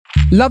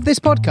Love this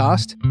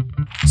podcast?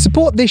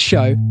 Support this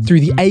show through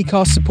the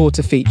Acast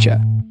supporter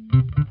feature.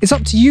 It's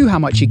up to you how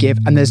much you give,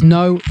 and there's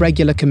no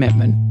regular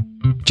commitment.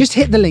 Just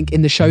hit the link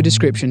in the show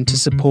description to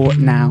support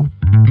now.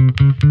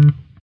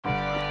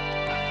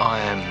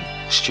 I am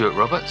Stuart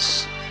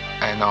Roberts,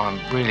 and I'm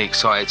really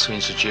excited to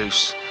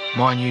introduce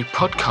my new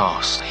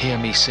podcast, Hear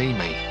Me, See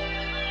Me.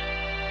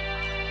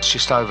 It's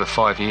just over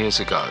 5 years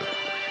ago.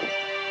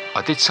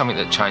 I did something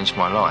that changed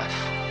my life.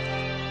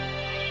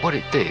 What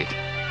it did,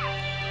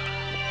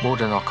 more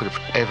than I could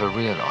have ever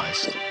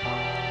realised, it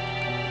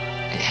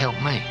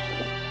helped me.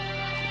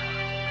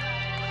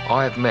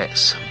 I have met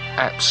some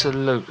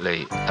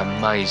absolutely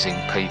amazing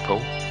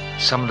people.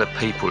 Some of the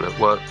people that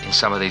work in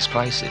some of these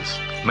places,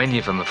 many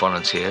of them are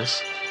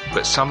volunteers,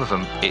 but some of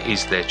them, it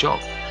is their job.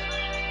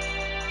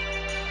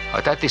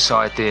 I'd had this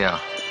idea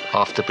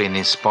after being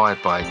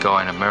inspired by a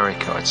guy in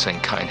America I'd seen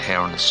cutting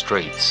hair on the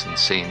streets and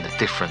seeing the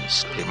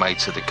difference it made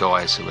to the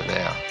guys who were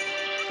there.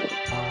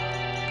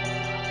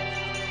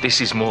 This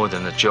is more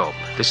than a job.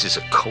 This is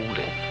a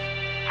calling.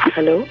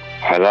 Hello?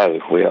 Hello,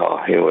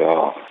 here we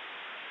are.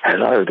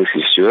 Hello, this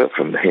is Stuart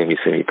from the Hear Me,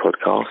 See Me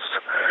podcast,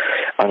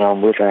 and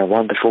I'm with our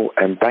wonderful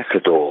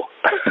ambassador,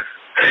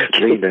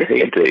 Lena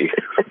Headey.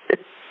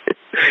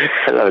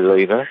 Hello,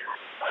 Lena.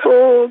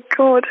 Oh,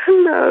 God,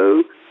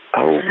 hello.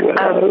 Oh,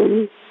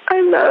 hello.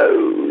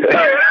 Hello.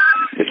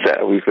 Is that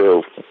how we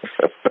feel?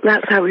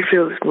 That's how we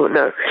feel this morning.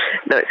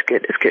 No, it's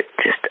good.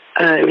 Just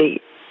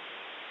early.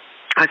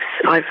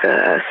 I've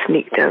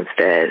sneaked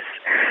downstairs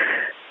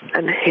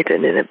and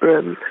hidden in a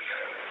room.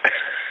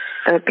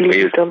 I believe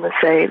you've done the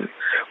same.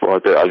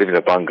 Well, I live in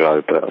a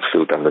bungalow, but I've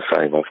still done the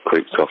same. I've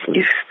creeped off and...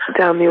 You've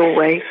down the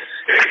hallway.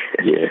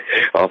 Yeah,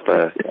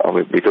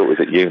 my daughter's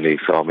at uni,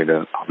 so I'm in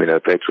her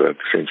bedroom.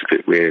 Seems a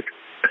bit weird.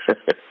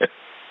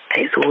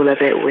 It's all a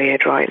bit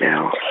weird right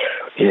now.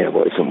 Yeah,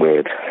 what isn't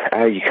weird?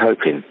 How are you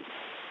coping?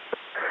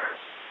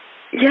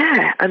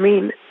 Yeah, I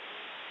mean,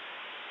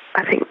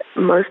 I think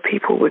most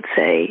people would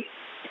say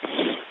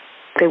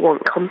they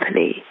want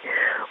company,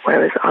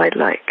 whereas I've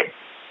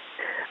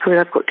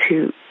got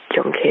 2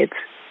 young kids.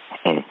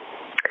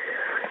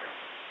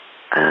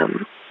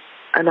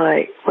 And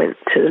I went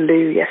to the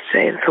loo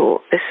yesterday and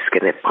thought, this is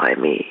going to buy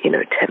me,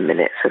 10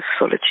 minutes of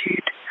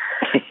solitude.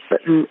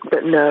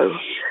 but no.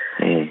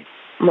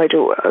 My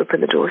daughter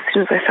opened the door as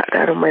soon as I sat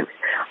down and went,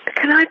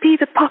 can I be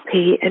the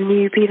puppy and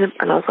you be the...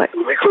 And I was like,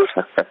 oh my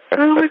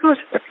God.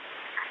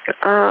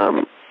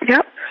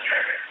 Yep.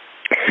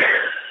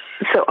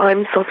 So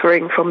I'm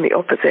suffering from the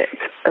opposite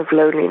of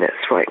loneliness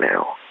right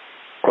now.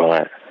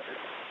 Right.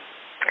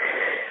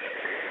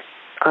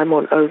 I'm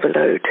on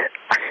overload.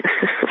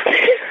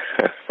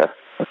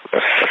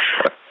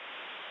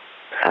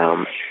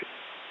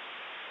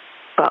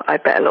 But I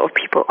bet a lot of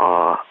people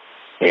are.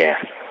 Yeah.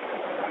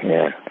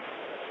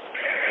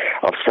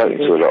 I've spoken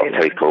to a lot of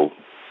people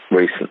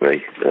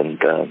recently, and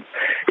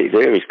it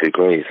varies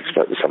degrees. I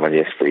spoke to someone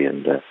yesterday,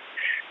 and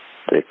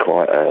they're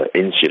quite an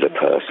insular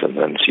person,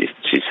 and she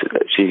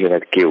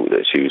had guilt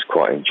that she was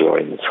quite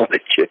enjoying the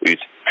solitude.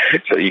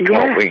 So you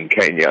can't win,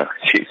 can you?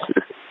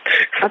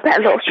 I bet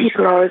a lot of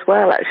people are as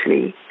well,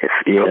 actually. It's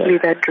probably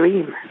their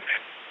dream.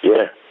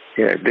 Yeah,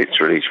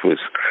 literally she was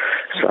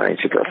saying,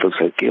 I feel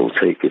so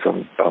guilty because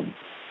I'm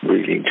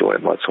really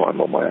enjoying my time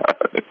on my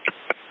own.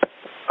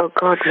 Oh,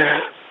 God, no.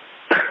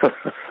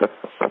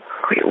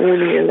 We all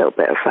need a little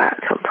bit of that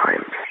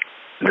sometimes.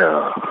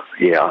 No,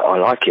 yeah, I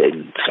like it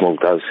in small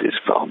doses,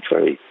 but I'm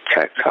very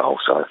tactile,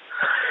 so...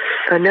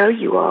 I know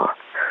you are.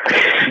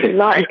 You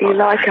like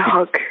a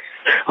hug.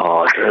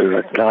 Oh, I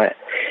do.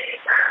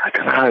 I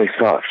don't know, it's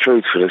like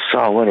food for the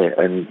soul, isn't it?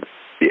 And,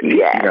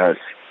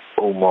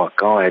 all my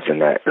guys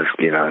and that,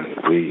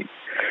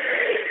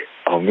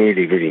 I'm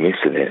really, really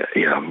missing it.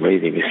 I'm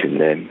really missing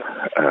them.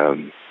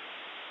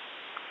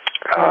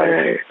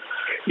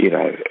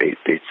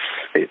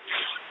 It's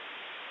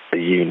a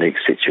unique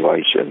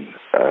situation.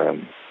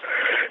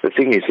 The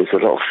thing is, there's a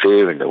lot of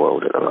fear in the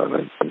world at the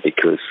moment, and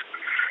because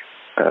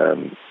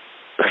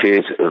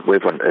fears,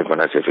 everyone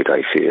has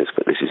everyday fears,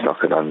 but this is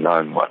like an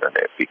unknown one, isn't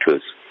it?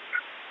 Because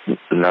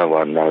no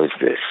one knows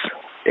this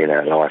in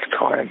our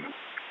lifetime,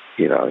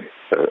 of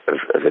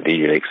a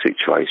unique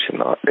situation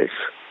like this.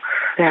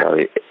 Yeah.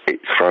 So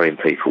it's throwing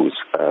people's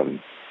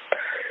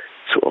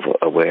sort of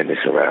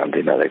awareness around,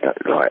 they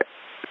don't like.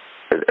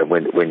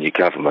 When your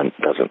government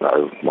doesn't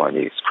know, mind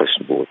you, it's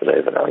questionable whether they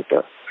ever know,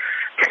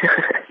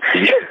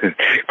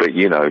 but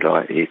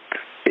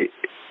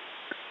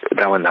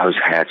no one knows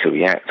how to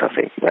react. I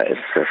think that's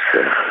the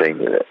thing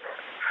with it.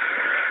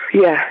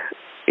 Yeah,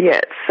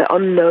 it's the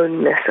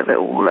unknownness of it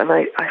all. And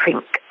I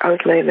think I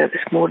was laying there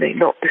this morning,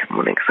 not this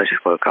morning because I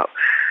just woke up,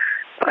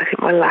 but I think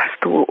my last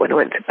thought when I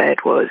went to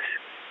bed was,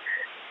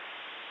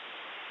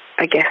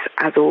 I guess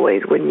as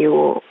always when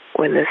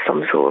there's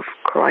some sort of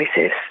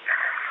crisis,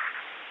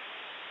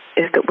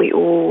 is that we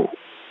all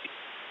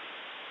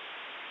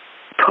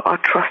put our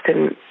trust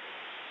in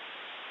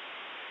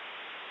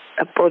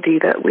a body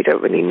that we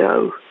don't really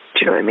know. Do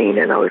you know what I mean?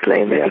 And I was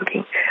laying there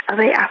thinking, are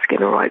they asking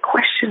the right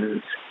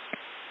questions?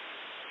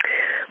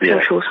 Yeah.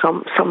 I'm sure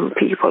some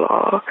people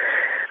are.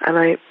 And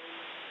and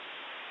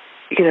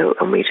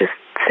we just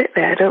sit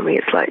there, don't we?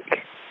 It's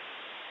like,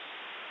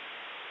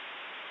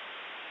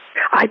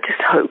 I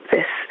just hope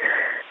this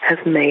has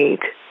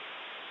made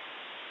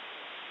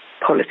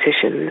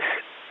politicians,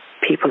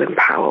 people in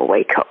power,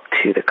 wake up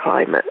to the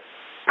climate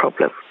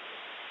problem.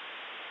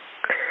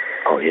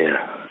 Oh,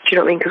 yeah. Do you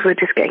know what I mean? Because we're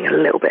just getting a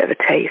little bit of a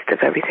taste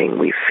of everything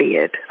we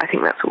feared. I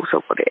think that's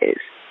also what it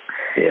is.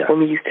 Yeah. When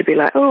we used to be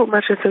like, oh,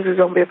 imagine if there's a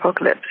zombie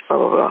apocalypse, blah,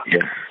 blah, blah.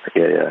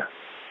 Yeah.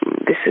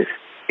 This is,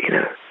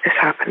 it's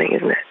happening,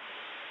 isn't it?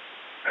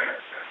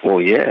 Well,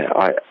 yeah.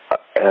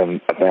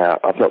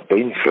 I've not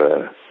been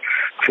for,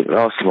 I think the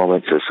last time I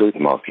went to a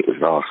supermarket was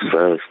last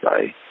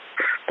Thursday.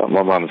 But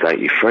my mum's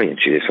 83 and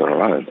she lives on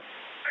her own.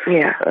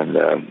 Yeah. And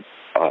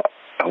I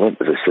went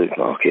to the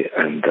supermarket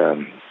and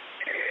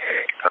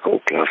I got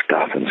all gloved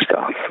up and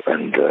stuff.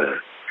 And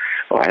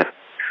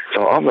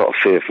so I'm not a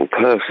fearful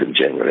person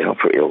generally. I'm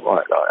pretty all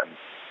right.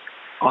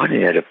 I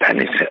nearly had a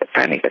panic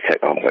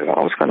attack. I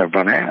was going to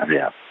run out of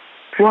there.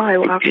 Why?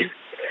 What happened?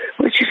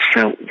 It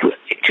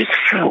just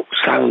felt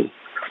so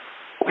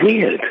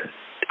weird.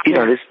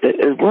 I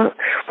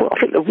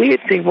think the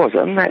weird thing was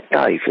on that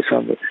day for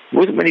some reason, there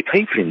wasn't many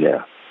people in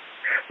there.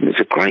 And it's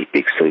a great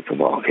big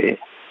supermarket.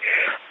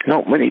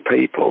 Not many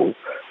people.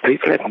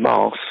 People had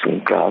masks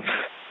and gloves.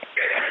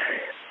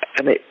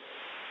 And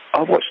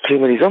I watched too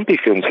many zombie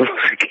films when I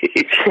was a kid.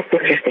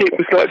 It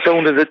was like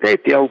Dawn of the Dead,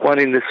 the old one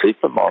in the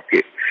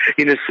supermarket,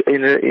 in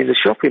the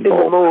shopping mall.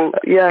 In the mall,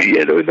 yeah.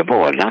 Yeah, in the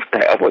mall. I loved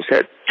that. I watched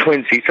that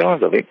 20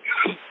 times, I think.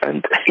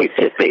 And it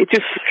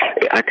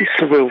had this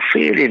surreal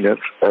feeling of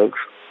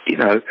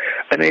and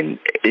then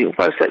it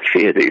almost that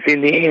fear that it's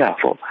in the air. I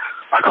thought, oh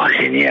my God,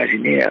 it's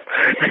in the air.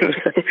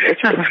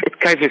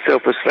 Gave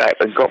myself a slap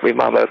and got my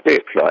mum a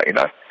bit,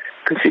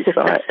 because it's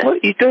like, what are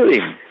you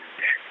doing?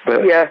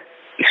 But yeah.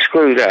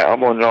 Screw that,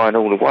 I'm online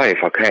all the way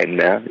if I can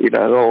now, and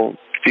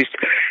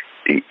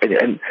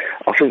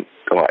I think,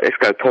 all right, let's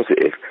go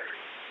positive.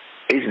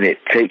 Isn't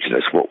it teaching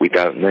us what we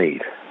don't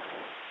need?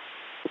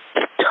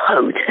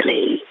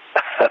 Totally.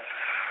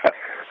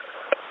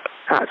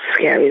 That's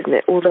scary, isn't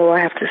it? Although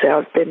I have to say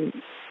I've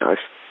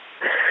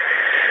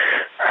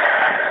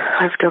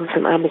done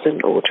some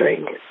Amazon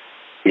ordering.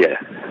 Yeah.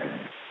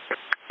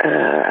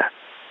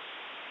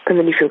 And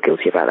then you feel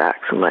guilty about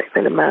that, because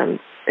then a man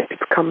is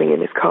coming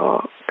in his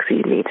car because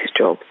he needs his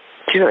job.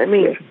 Do you know what I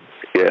mean?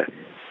 Yeah.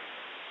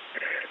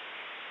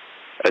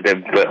 And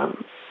then, but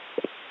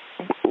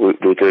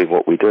we're doing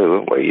what we do,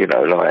 aren't we? I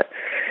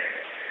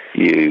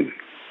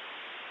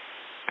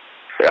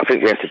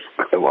think we have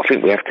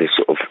to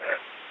sort of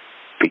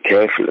be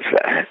careful of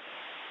that,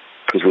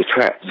 because we're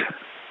trapped,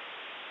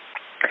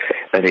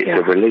 and it's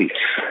a release.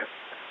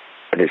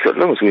 And it's as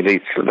long as we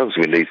need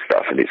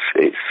stuff, and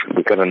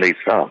we're going to need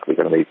stuff. We're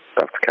going to need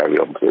stuff to carry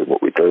on doing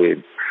what we're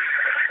doing.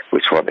 We're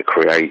trying to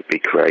be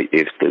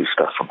creative, do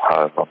stuff from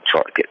home. I'm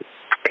trying to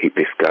keep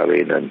this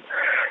going, and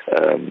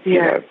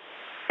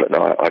But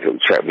no, I had a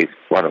chat with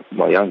one of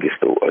my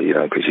youngest daughter,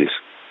 because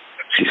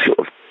she's sort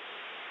of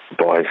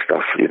buying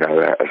stuff,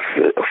 out of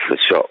the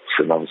shops,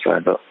 and I'm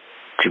saying, look,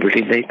 do you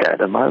really need that at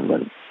the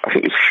moment? I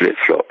think it's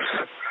flip-flops.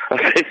 I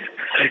said,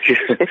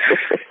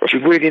 do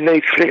you really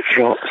need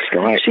flip-flops?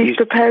 Right? She's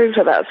preparing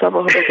for that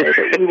summer holiday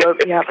that we won't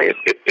be having.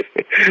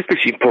 But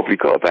she's probably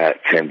got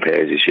about 10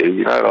 pairs of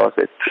shoes. I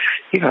said,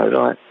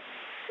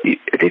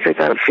 if they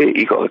don't fit,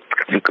 you've got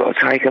to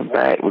take them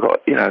back.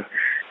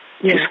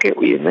 Just get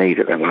what you need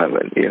at the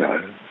moment,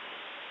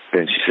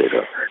 Then she said,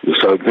 you're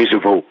so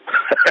miserable.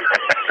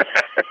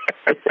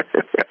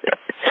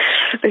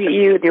 Look at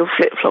you and your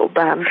flip-flop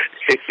ban.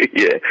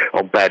 Yeah,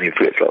 I'm banning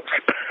flip-flops.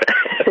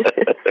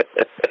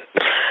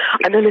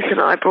 I know, listen,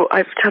 I've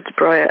had to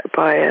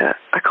buy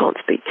I can't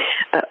speak,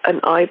 an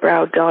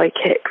eyebrow dye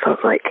kit. So I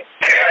was like,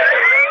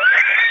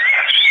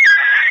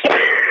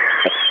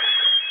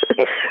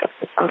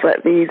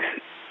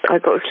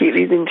 I've got to keep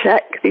these in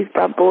check, these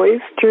bad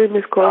boys, during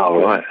this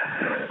quarantine. Oh, right.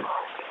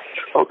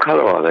 What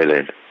colour are they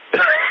then?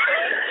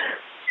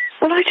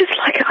 Well, I just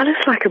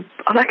like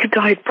a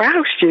dyed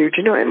brow, Stu. Do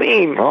you know what I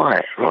mean?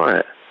 Right.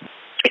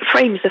 It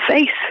frames the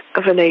face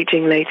of an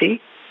aging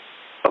lady.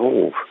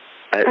 Oh,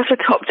 that's a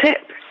top tip.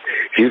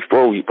 The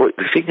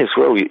thing as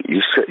well,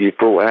 you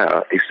brought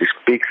out is this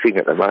big thing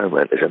at the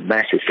moment. There's a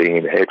massive thing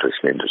in the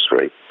hairdressing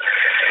industry.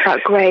 Oh,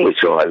 great.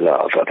 Which I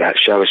love, about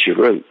show us your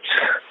roots.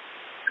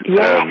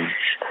 Yes.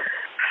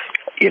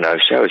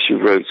 Show us your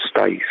roots,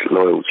 stay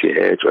loyal to your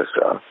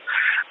hairdresser.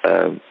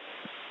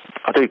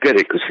 I do get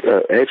it, because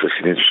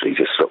hairdressing industry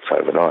just stops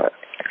overnight,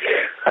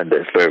 and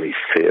they're very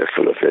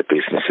fearful of their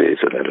businesses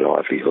and their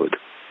livelihood.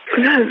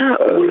 No,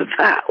 all of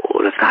that,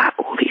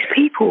 all these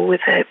people with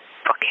their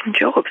fucking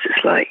jobs,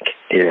 it's like...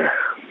 Yeah.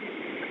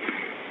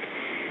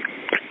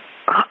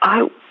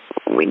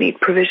 We need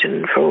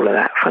provision for all of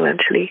that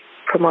financially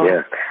from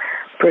our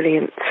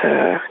brilliant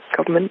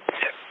government.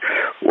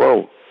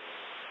 Well,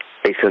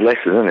 it's a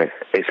lesson, isn't it?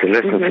 It's a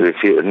lesson for the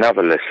future.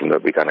 Another lesson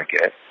that we're going to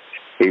get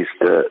is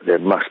that there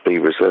must be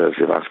reserves.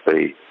 There must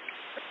be,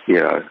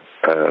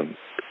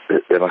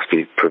 there must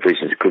be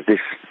provisions, because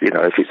this,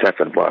 if it's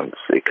happened once,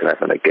 it can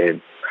happen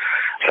again.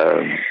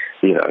 I'm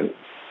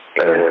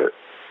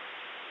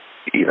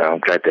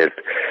glad they're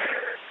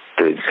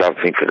doing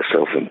something for the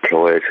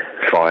self-employed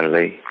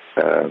finally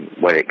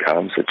when it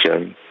comes to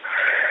June.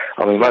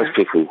 I mean, most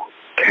people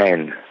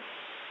can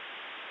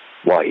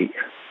wait,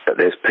 but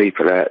there's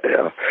people out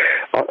there.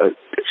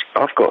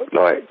 I've got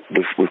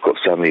we've got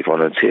so many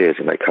volunteers,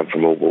 and they come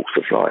from all walks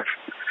of life.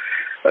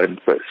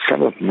 But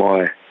some of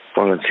my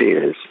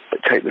volunteers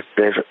take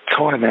their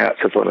time out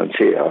to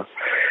volunteer,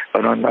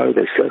 and I know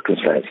their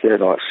circumstances. They're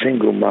like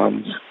single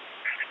mums.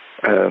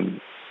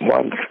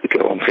 One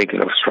girl I'm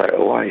thinking of straight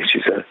away,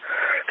 she's a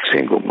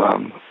single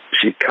mum.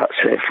 She cuts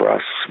hair for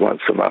us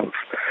once a month.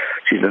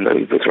 She's an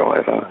Uber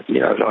driver,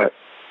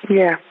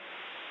 Yeah.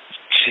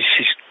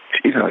 She's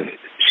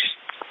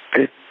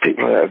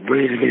people are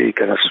really, really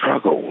going to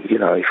struggle,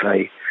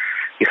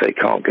 if they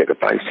can't get the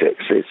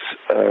basics. It's,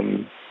 I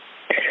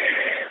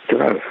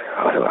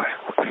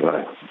don't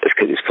know. Let's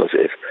keep this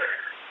positive.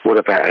 What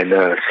about our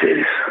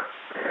nurses?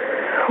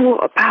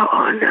 What about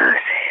our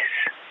nurses?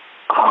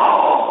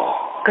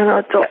 Oh. And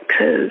our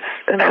doctors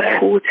and our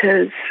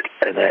porters.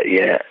 And that,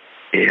 yeah.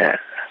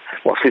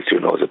 My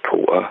sister-in-law's a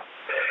porter.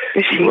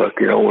 Is she? She's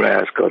working all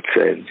hours, God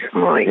sends.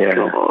 My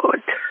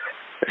God.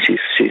 She's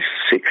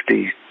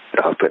 60.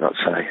 I better not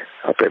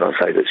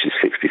say that she's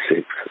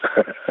 66.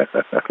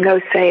 No,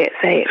 say it.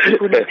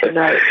 People need to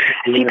know.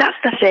 See, that's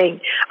the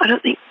thing. I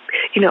don't think,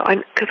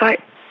 because I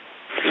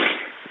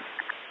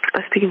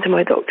was speaking to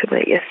my doctor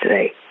mate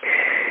yesterday,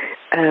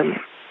 and,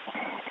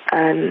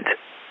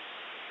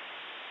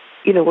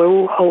 we're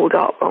all holed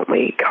up, aren't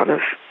we? Kind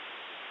of,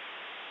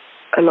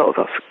 a lot of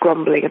us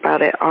grumbling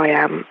about it. I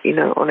am,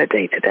 on a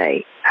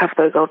day-to-day, have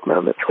those odd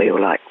moments where you're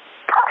like,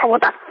 oh,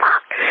 what the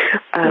fuck?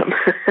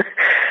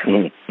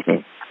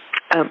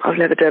 I've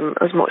never done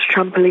as much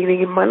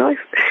trampolining in my life.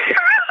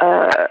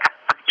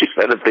 Just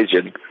had a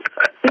vision.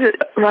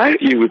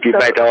 Right? You with your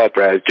mad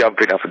eyebrows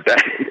jumping up and down.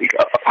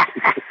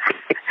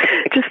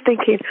 Just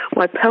thinking,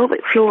 my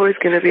pelvic floor is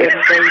going to be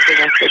amazing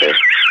after this.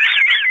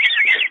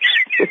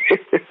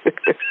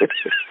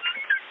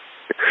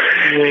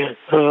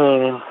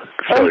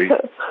 Sorry.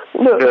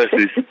 No.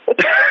 Nurses.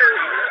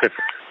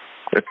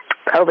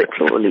 Pelvic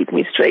floor leads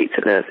me straight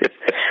to nurses.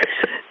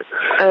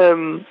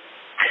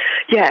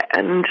 Yeah,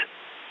 and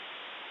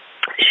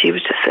she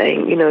was just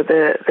saying,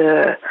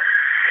 the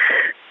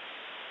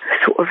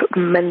sort of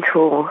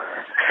mental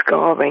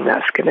scarring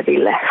that's going to be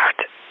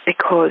left,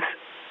 because,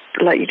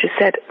 like you just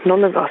said,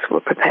 none of us were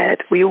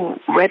prepared. We all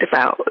read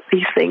about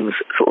these things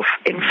sort of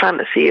in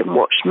fantasy and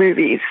watched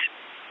movies.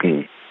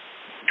 Mm.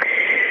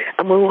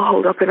 And we're all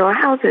holed up in our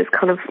houses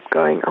kind of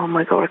going, oh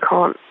my God,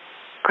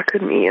 I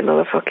couldn't eat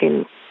another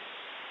fucking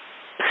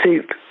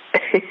soup.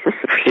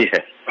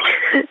 Yeah.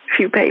 If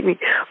you paid me.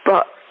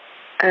 But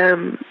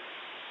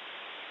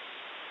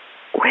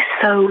we're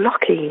so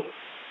lucky,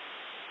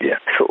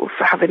 sort of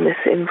having this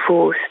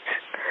enforced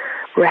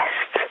rest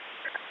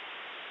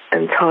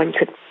and time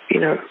to,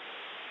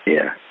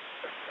 Yeah.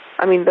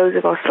 I mean, those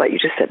of us, like you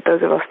just said,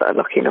 those of us that are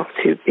lucky enough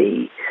to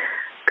be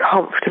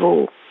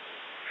comfortable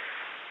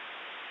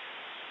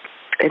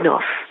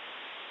enough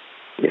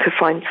to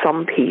find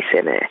some peace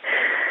in it.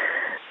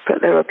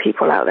 But there are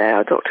people out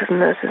there, doctors and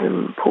nurses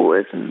and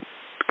porters and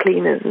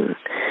cleaners and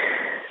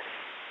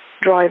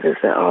drivers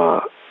that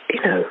are,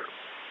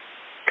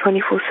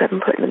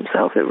 24/7 putting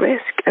themselves at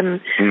risk.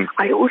 And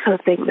I also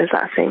think there's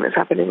that thing that's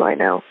happening right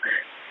now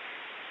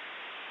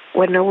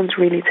where no one's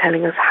really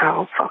telling us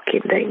how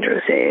fucking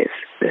dangerous it is,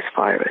 this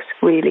virus,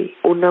 really.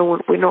 Or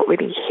we're not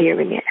really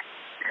hearing it.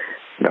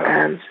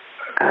 No.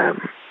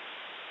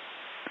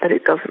 But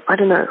it doesn't, I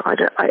don't know,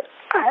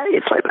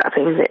 it's like that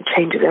thing, it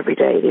changes every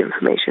day, the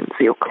information.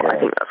 So I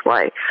think that's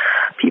why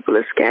people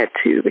are scared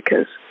too,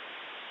 because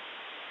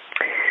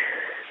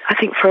I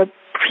think for a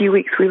few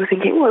weeks we were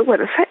thinking, well, it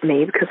won't affect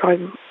me because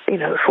I'm,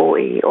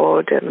 40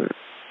 odd and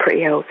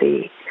pretty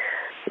healthy.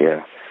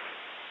 Yeah.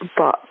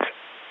 But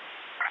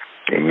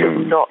it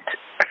does not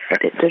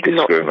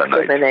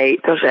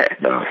discriminate, does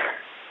it? No.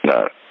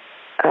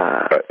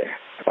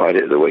 I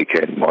did it the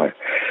weekend. My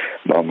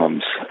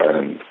mum's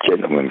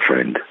gentleman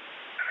friend.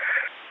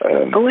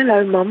 Oh,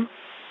 hello, Mum.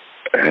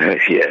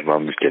 Yeah,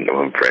 mum's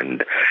gentleman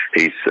friend.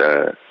 He's,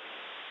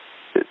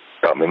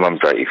 my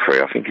mum's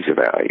 83. I think he's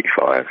about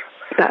 85.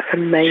 That's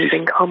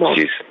amazing. Come on.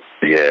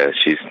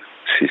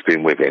 She's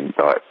been with him.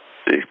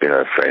 He's been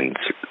her friend.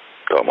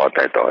 My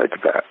dad died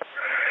about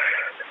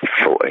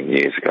 14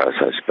 years ago,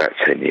 so it's about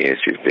 10 years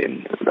she's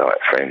been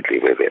friendly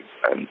with him,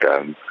 and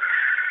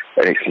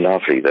it's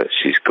lovely that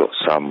she's got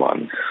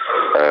someone,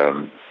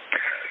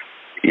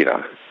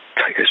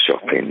 take her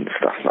shopping,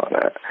 stuff like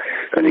that.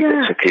 And he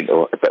got took in,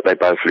 but they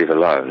both live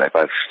alone. They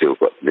both still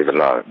live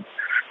alone,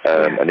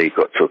 and he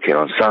got took in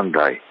on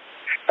Sunday,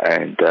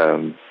 and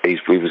he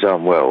was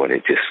unwell, and I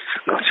just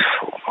thought,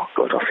 oh my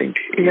God, I think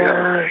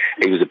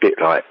he was a bit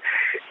like.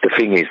 The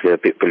thing is, they're a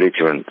bit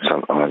belligerent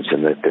sometimes,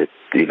 and they're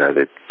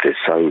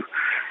so.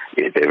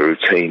 Their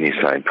routine is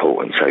so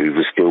important, so he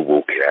was still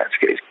walking out to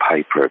get his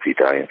paper every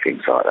day and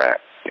things like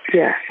that.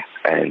 Yeah.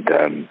 And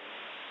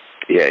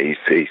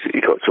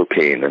he got took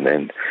in, and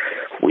then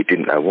we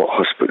didn't know what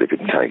hospital he'd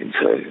been taken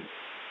to.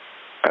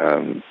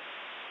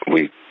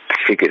 We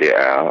figured it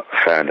out,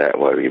 found out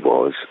where he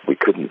was. We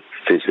couldn't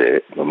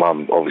visit. My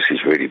mum obviously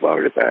is really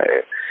worried about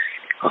it.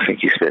 I think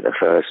he spent the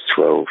first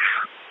 12,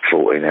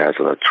 14 hours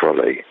on a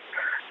trolley,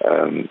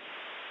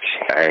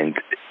 and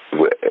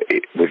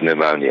with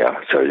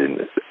pneumonia, so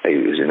he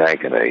was in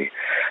agony.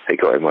 They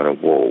got him on a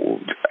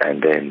ward,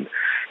 and then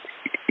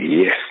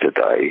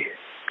yesterday,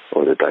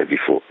 or the day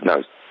before,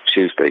 no,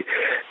 Tuesday,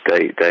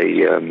 they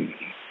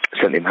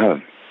sent him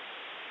home.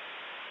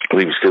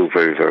 He was still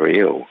very, very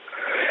ill.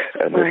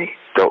 And the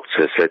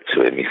doctor said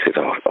to him, he said,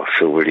 I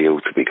feel really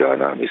ill to be going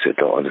home. He said,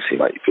 oh, honestly,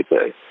 mate,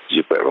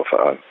 you're better off at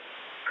home.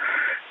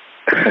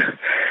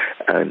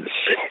 and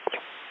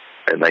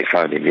they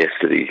phoned him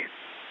yesterday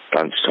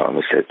lunchtime.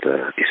 He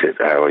said,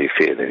 how are you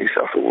feeling? He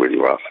said, I feel really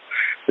rough.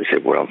 They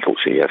said, well,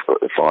 unfortunately, you have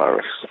got the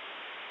virus.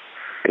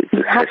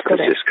 The test has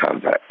just come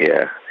back.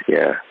 Yeah.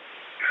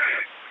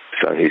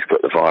 So he's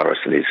got the virus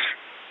and he's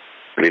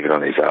living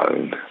on his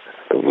own.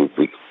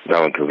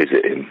 No one can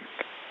visit him.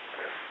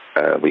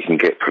 We can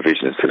get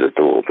provisions to the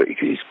door, but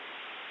he's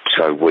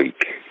so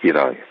weak, you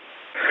know.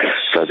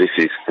 So this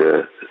is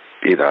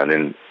and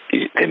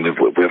then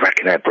we're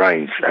racking our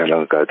brains. How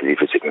long ago did he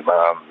visit my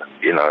mum?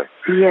 You know.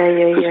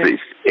 Yeah.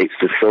 It's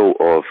the thought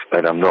of,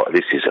 and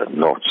this is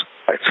not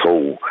at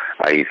all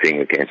a thing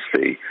against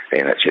the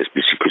NHS,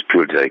 because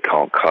purely they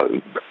can't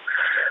cope.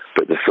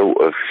 But the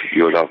thought of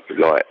your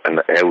like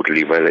an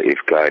elderly relative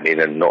going in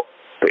and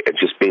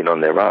just being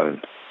on their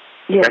own.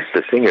 Yeah. That's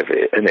the thing of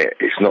it, isn't it?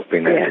 It's not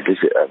being able to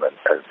visit them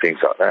and things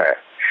like that.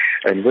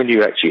 And when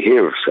you actually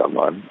hear of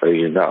someone who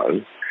you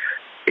know,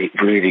 it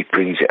really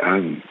brings it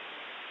home.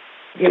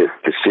 Yeah.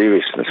 The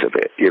seriousness of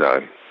it, you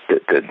know. Do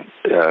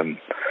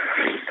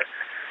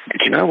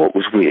you know what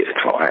was weird,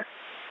 right?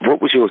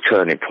 What was your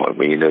turning point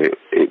when you knew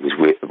it was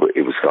weird,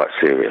 it was like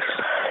serious?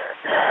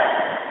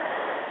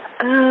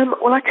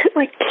 Well, I took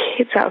my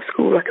kids out of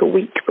school like a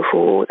week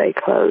before they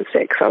closed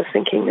it, because I was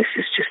thinking this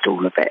is just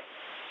all a bit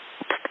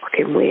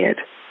fucking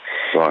weird.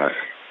 Right.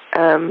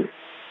 And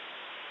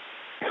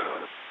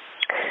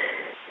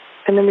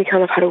then we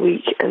kind of had a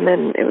week, and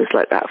then it was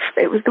like that.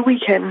 It was the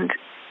weekend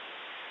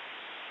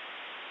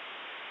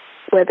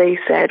where they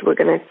said we're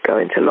going to go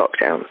into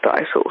lockdown that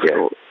I sort of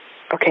thought,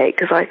 okay,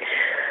 because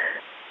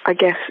I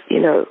guess, you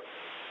know,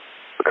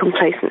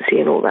 complacency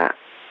and all that,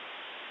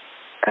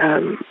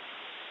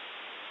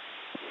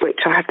 which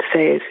I have to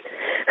say is,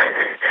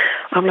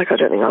 I'm like, I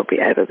don't think I'll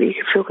ever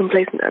feel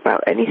complacent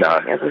about anything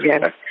ever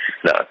again.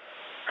 No.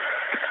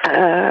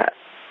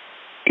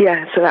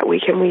 So that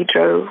weekend we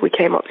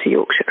came up to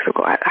Yorkshire, because I've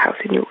got a house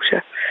in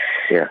Yorkshire.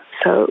 Yeah.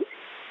 So,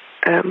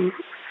 and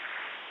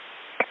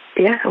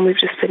we've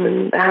just been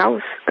in the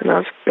house, and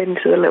I've been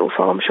to the little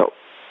farm shop.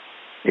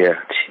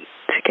 Yeah.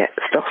 To get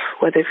stuff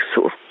where they've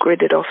sort of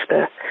gridded off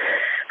the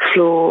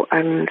floor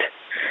and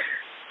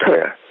put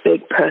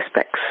big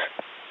perspex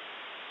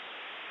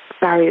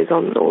barriers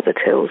on all the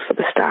tills for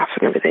the staff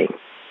and everything.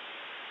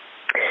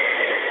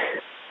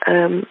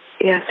 So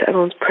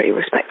everyone's pretty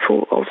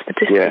respectful of the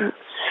distance,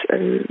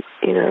 and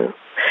you know.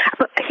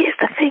 But here's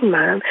the thing,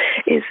 man,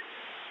 is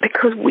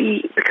because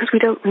we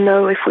don't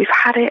know if we've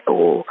had it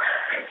or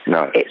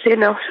it's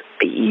in us.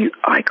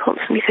 I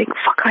constantly think,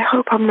 fuck, I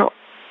hope I'm not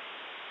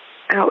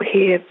out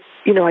here.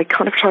 You know, I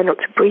kind of try not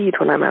to breathe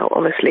when I'm out,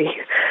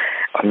 honestly.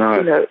 I know.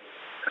 You know.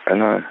 I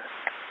know.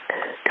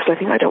 Because I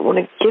think I don't want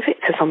to give it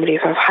to somebody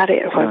if I've had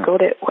it, if I've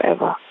got it,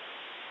 whatever.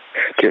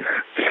 I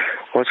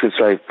was going to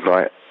say,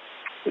 like,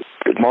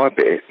 my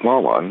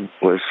one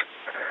was,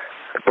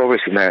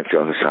 Boris announced it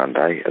on a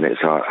Sunday, and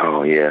it's like,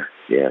 oh yeah,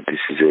 this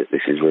is it,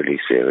 this is really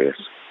serious.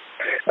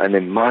 And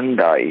then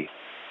Monday,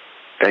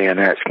 they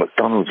announced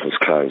McDonald's was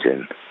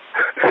closing.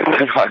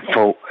 And I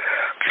thought,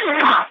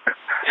 fuck.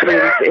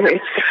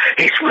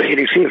 It's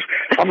really serious.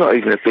 I'm not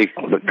even a big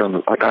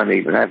McDonald's. I don't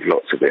even have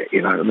lots of it.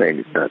 You know what I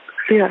mean? But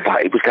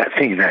it was that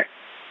thing that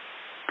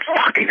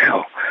fucking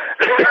hell.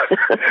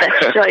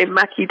 That's giant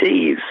Mackie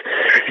D's.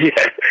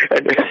 Yeah,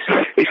 and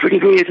it's really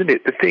weird, isn't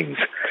it? The things,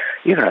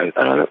 you know.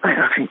 And I look back,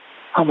 I think,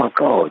 oh my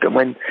God. And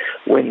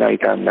when they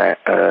done that,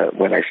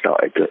 when they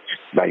started to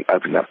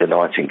open up the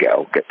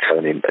Nightingale,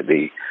 turn into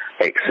the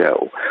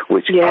XL,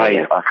 which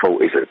I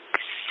thought is a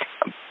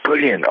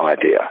brilliant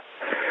idea.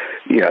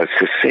 You know,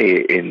 to see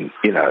it in,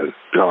 you know,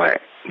 like,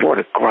 what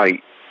a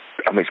great,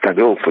 I mean, it's going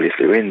to be awful if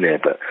they're in there,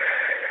 but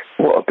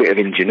what a bit of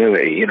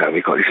ingenuity, you know,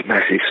 we've got this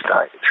massive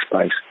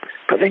space.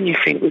 But then you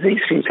think, with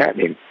these things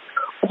happening,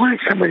 why are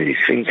some of these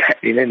things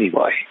happening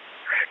anyway?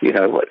 You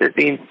know,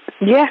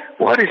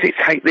 why does it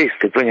take this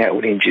to bring out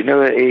all the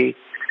ingenuity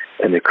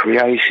and the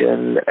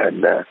creation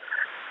and,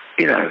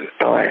 you know,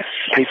 like,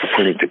 people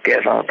putting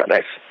together, but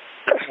that's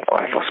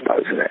life, I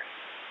suppose, isn't it?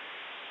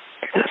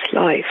 That's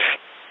life.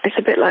 It's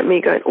a bit like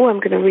me going, I'm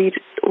going to read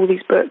all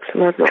these books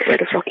and I've not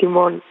read a fucking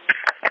one.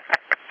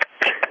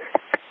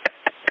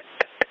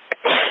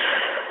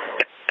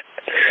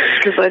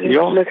 Because I just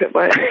look at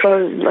my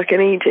phone like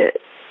an idiot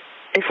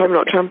if I'm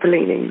not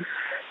trampolining.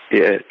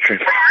 Yeah,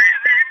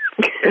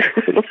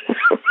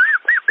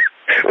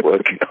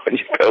 working on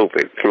your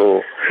pelvic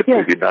floor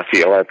with your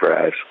nutty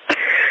eyebrows.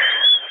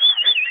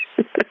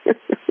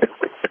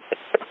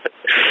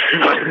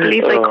 I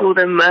believe they call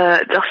them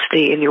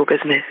Dusty in your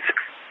business.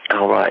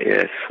 Oh, right,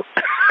 yes.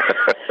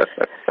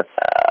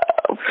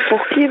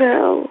 Fucking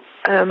hell.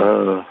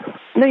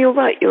 No, you're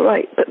right.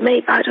 But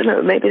maybe, I don't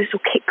know, maybe this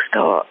will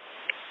kickstart.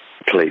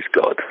 Please,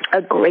 God.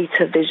 A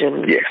greater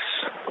vision.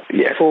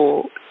 Yes.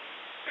 For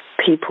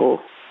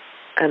people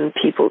and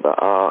people that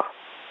are,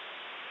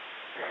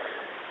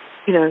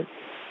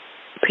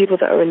 people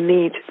that are in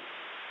need.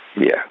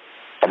 Yeah.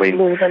 I mean,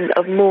 more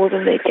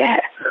than they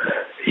get.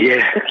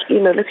 Yeah.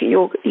 Look at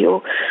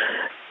your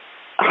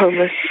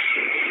homeless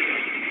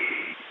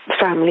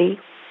family.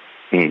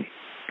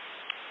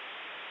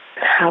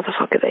 How the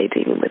fuck are they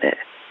dealing with it?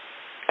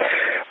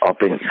 I've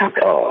been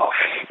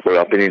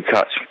in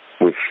touch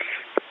with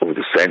all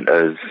the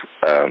centres.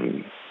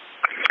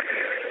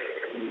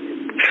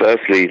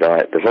 Firstly,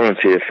 like the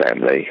volunteer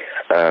family,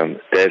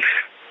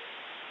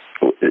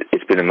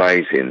 it's been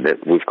amazing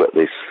that we've got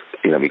this.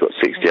 We've got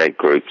 68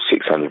 groups,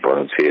 600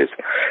 volunteers,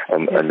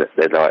 and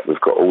they're like,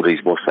 we've got all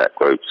these WhatsApp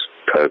groups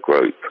per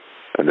group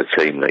and the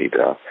team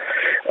leader,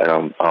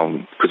 and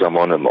because I'm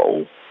on them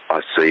all,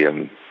 I see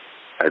them,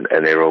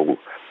 and they're all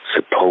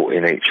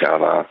supporting each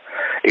other.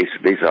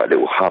 These like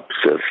little hubs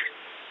of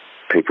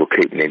people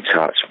keeping in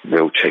touch,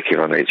 real checking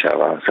on each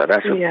other. So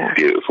that's a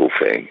beautiful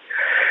thing.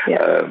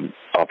 Yeah.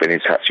 I've been in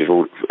touch with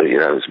all,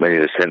 as many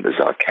of the centres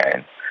I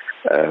can.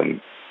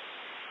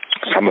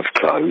 Some have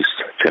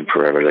closed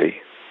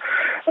temporarily.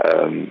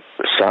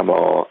 Some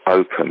are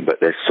open, but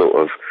they're sort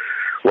of,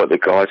 what the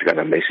guys are going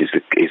to miss is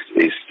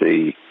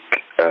the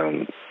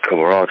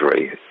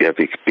camaraderie,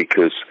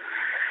 because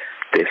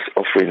they're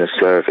offering a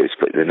service,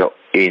 but they're not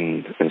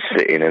in and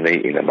sitting and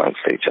eating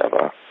amongst each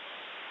other.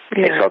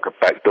 Yeah. It's like a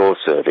backdoor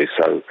service,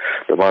 so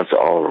the ones that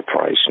are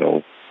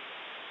operational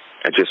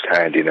are just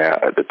handing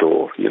out at the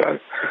door,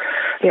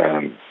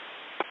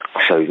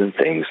 food and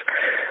things.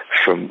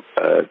 From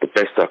the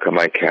best I can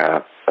make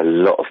out, a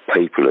lot of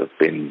people have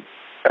been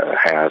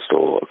housed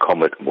or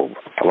accommodated. Well,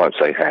 I won't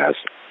say housed.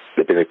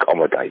 They've been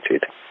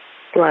accommodated.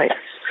 Right.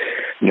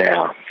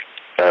 Now,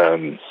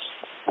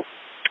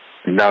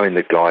 knowing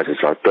the guys as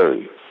I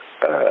do,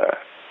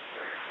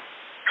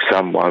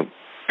 some won't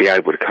be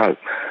able to cope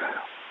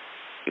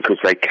because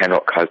they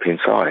cannot cope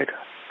inside.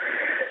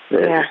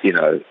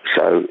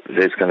 So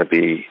there's going to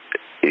be.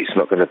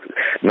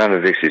 None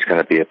of this is going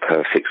to be a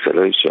perfect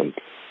solution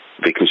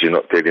because you're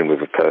not dealing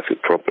with a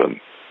perfect problem.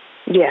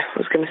 Yeah, I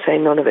was going to say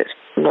none of it's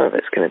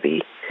going to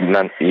be.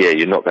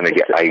 You're not going to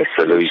get a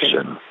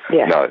solution.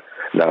 Yeah.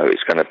 No,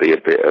 it's going to be a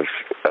bit of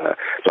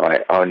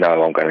I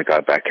know I'm going to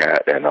go back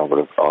out there and I would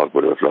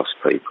have lost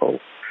people,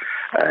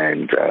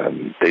 and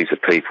these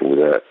are people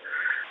that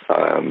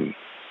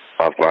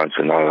I've grown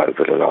to know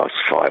over the last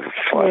five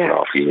and a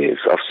half years.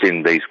 I've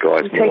seen these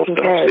guys more than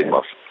I've seen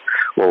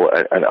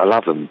and I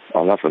love them.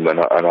 And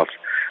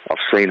I've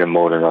seen them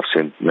more than I've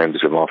seen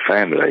members of my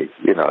family.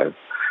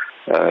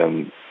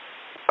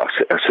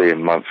 I see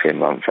them month in,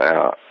 month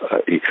out.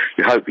 You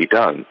hope you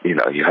don't.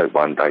 You hope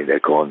one day they're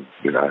gone.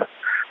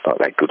 Like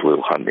that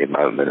Goodwill Hunting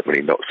moment when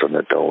he knocks on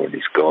the door and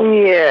he's gone.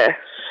 Yeah.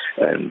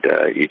 And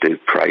you do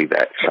pray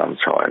that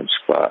sometimes,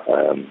 but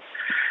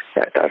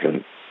that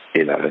doesn't,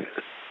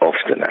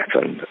 often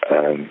happen.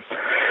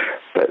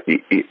 But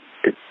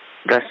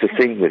that's the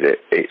thing with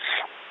it.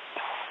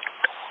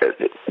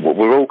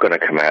 We're all going to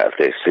come out of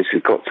this. This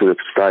has got to the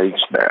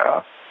stage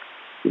now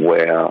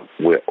where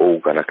we're all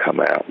going to come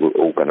out. We're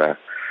all going to,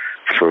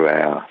 through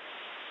our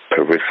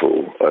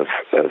peripheral of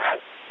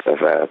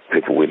our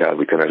people we know,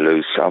 we're going to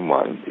lose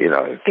someone,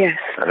 Yes.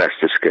 And that's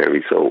the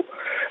scary thought.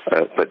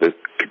 But the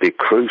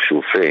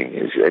crucial thing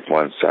is,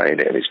 everyone's saying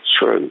it, and it's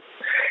true,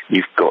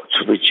 you've got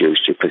to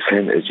reduce your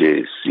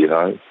percentages,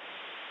 You're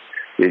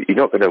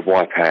not going to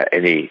wipe out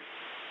any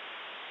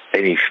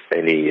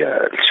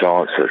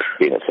chance of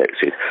being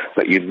affected,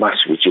 but you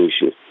must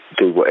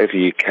do whatever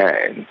you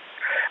can.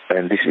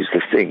 And this is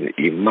the thing, that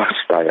you must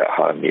stay at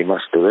home. You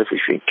must do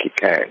everything you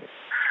can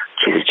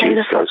to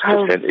reduce those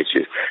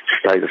percentages.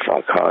 Stay the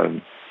fuck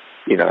home.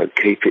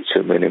 Keep it to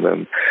a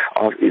minimum.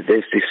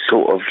 There's this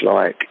sort of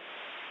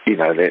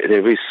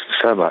there is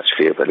so much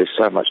fear, but there's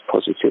so much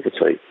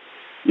positivity.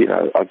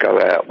 I go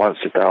out once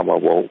a day on my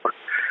walk,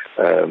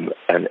 and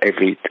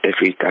every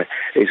day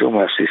it's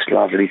almost this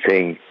lovely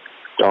thing.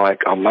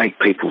 Like, I make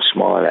people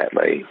smile at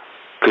me.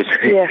 Because,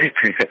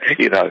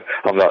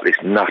 I'm like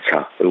this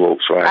nutter who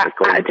walks around the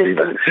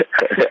corner.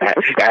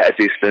 At a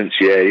distance,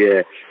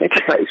 yeah.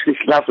 It's this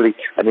lovely,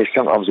 and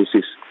sometimes this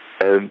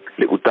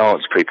little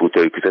dance people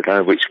do because they don't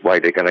know which way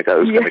they're going to go.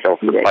 Who's going to go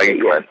off the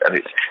pavement, and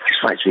it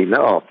just makes me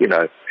laugh,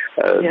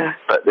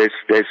 But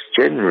there's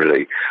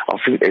generally, I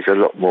think there's a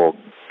lot more.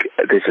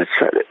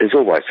 There's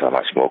always so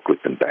much more good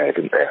than bad,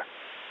 isn't there?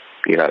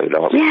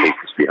 Like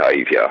people's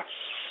behaviour.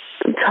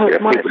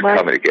 My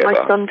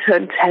son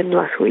turned 10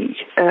 last week.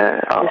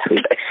 This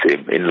week. Bless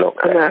him, in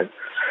lockdown.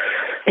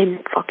 In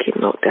fucking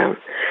lockdown.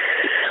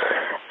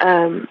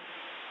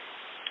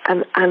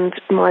 And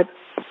my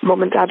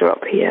mum and dad are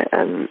up here,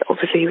 and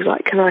obviously he was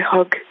like, can I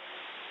hug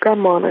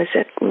Grandma? And I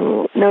said,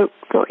 no,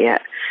 not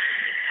yet.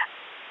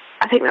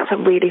 I think that's a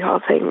really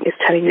hard thing, is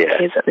telling your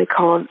kids that they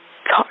can't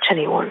touch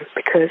anyone,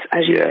 because,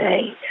 as you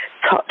say,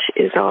 touch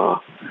is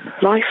our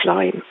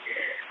lifeline,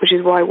 which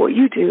is why what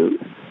you do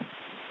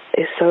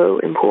is so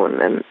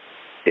important and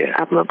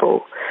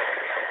admirable.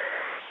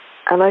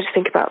 And I just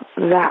think about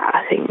that,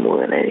 I think, more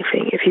than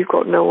anything. If you've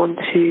got no one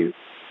to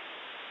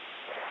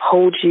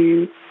hold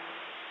you,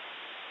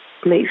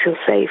 make you feel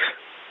safe,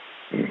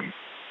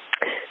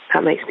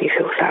 that makes me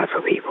feel sad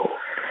for people.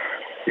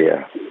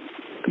 Yeah.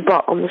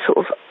 But on the sort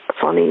of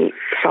funny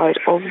side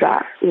of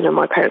that, you know,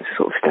 my parents are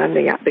sort of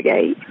standing at the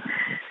gate,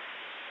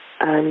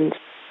 and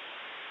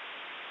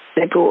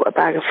they brought a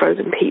bag of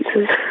frozen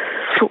pizzas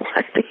for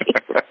Wendy.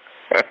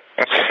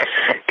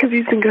 Because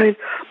he's been going,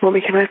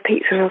 Mommy, can I have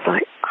pizza? And I was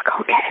like, I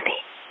can't get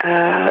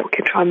any. We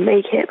can try and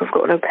make it, but I've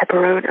got no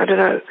pepperoni. I don't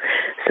know.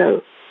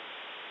 So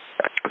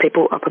they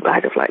brought up a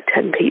bag of like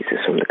 10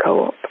 pizzas from the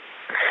co-op.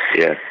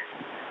 Yeah.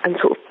 And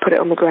sort of put it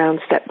on the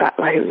ground, stepped back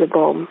like it was a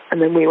bomb,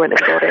 and then we went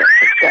and got it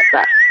and stepped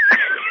back.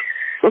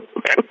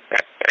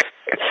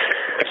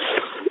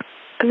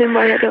 And in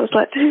my head I was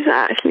like, this is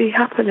actually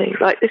happening.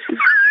 Like, this is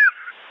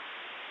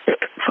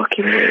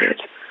fucking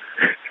weird.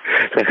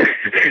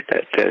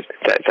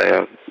 that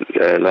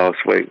day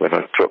last week when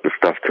I dropped the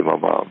stuff to my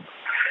mum,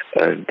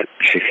 and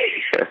she,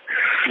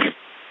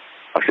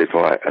 I said,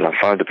 right, and I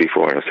phoned her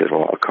before, and I said,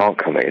 right, I can't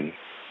come in.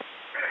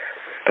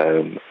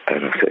 And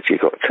I said,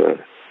 you've got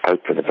to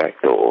open the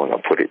back door, and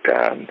I'll put it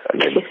down,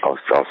 and then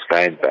I'll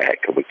stand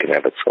back and we can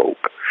have a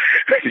talk.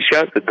 She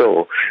shut the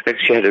door, and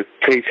she had a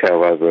tea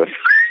towel over her.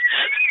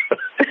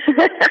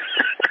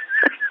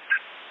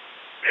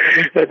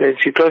 And then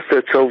she lost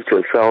her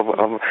tortoise,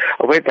 so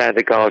I went down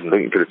the garden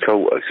looking for the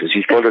tortoise, and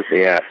she followed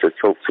me out to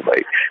talk to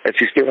me, and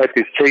she still had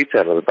this tea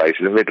towel on the base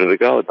in the middle of the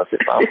garden. I said,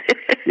 Mum,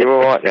 you're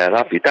all right now,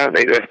 love, you don't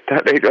need to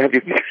have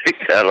your tea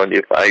towel on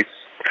your face.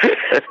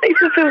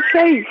 Makes her feel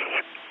safe.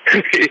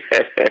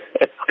 Yeah.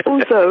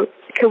 Also,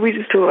 can we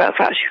just talk about the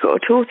fact she's got a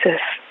tortoise?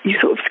 You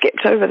sort of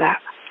skipped over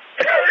that.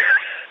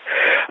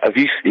 Have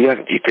you you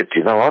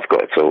know I've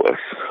got a tortoise.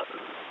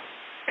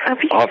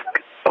 Have you?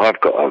 I've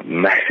got a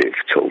massive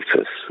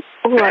tortoise.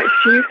 All right,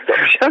 so you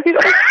stop showing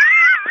off.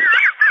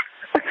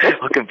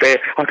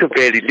 I can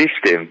barely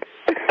lift him.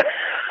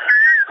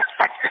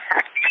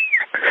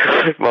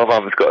 My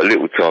mum's got a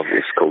little Tom.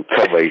 It's called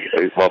Tommy.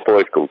 My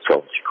boy's called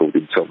Tom. She called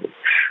him Tommy.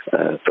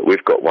 But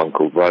we've got one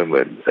called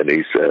Roman, and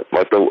he's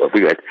my daughter.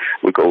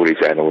 We've got all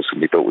these animals,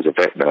 and my daughter's a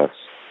vet nurse.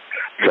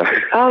 So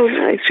oh,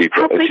 nice.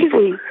 How big is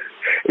he?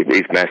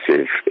 He's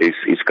massive.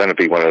 He's going to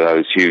be one of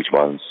those huge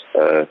ones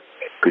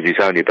because he's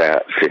only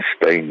about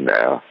 15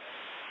 now,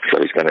 so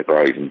he's going to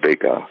grow even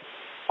bigger.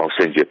 I'll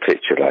send you a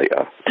picture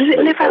later. Does it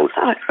live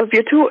outside of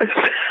your tortoise?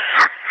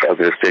 I'm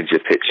going to send you a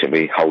picture of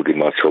me holding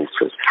my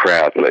tortoise,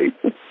 proudly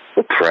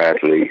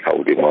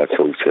holding my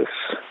tortoise.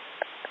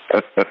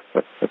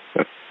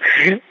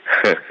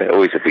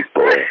 Always a big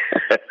boy.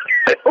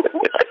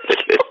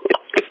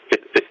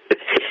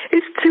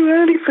 It's too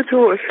early for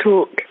tortoise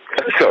talk.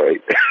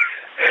 Sorry.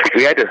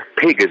 We had a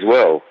pig as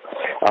well,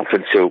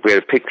 we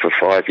had a pig for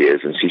 5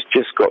 years, and she's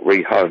just got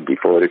rehomed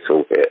before this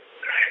all hit.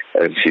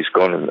 And she's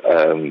gone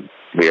and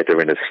we had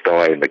her in a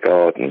sty in the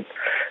garden.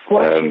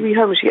 Why did she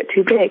rehome? Did she get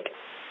too big?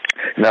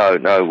 No,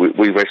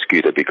 we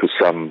rescued her because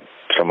someone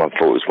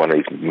thought it was one of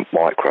these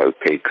micro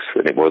pigs,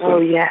 and it wasn't. Oh,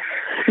 yeah.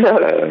 No,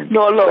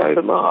 not a lot of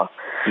them are.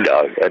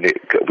 No, and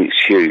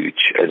it's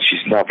huge, and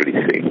she's lovely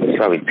thing,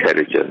 so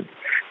intelligent,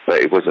 but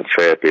it wasn't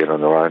fair being on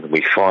her own. And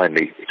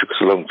it took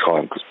us a long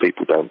time because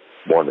people don't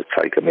want to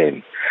take them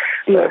in.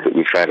 Yeah. But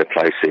we found a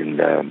place in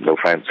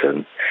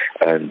Northampton,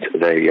 and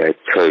they had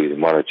two,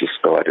 and one had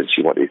just died, and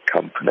she wanted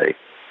company.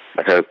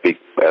 And her big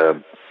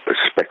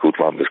speckled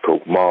one was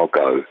called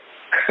Margot.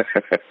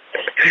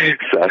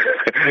 So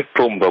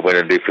Pumba went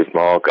and lived with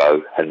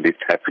Margot and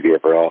lived happily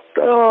ever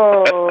after.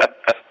 Oh,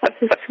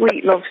 that's a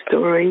sweet love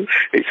story.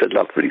 It's a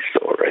lovely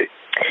story.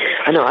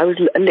 I know, I was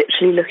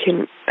literally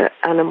looking at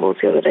animals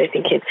the other day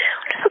thinking,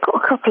 I just got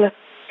a couple of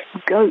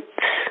goats.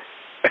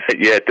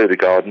 Yeah, do the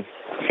garden.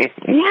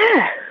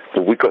 Yeah.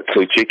 Well, we've got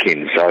 2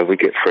 chickens, so we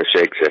get fresh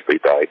eggs every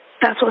day.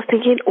 That's what I was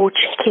thinking, or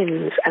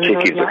chickens. And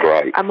chickens are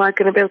great. Am I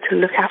going to be able to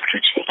look after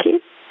a chicken?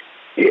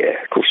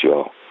 Yeah, of course you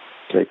are.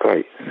 They're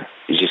great.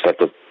 You just have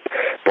to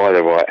buy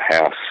the right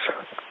house,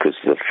 because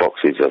the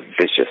foxes are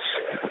vicious.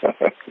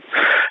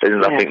 There's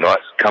nothing like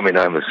coming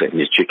home and seeing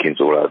your chickens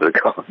all over the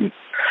garden.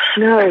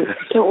 No, I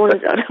don't want to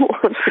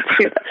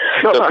do that.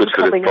 Not that I'm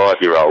coming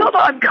 5-year-old. Not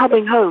that I'm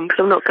coming home,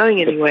 because I'm not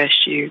going anywhere,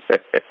 Stu.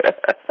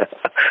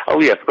 Oh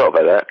yeah, I forgot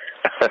about that.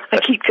 I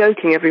keep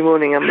joking every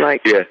morning. I'm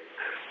like, yeah.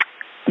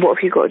 What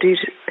have you got to do?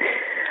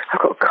 I've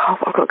got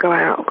to go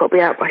out. I've got to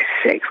be out by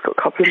 6. Got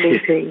a couple of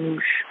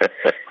meetings.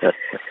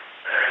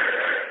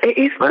 It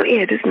is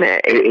weird, isn't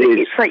it?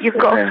 It's like you've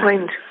got to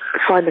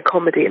find the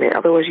comedy in it.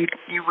 Otherwise,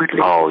 you would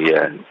lose. Oh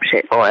yeah.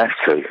 Shit. I have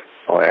to.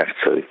 I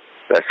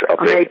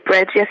made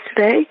bread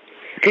yesterday.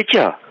 Did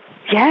you?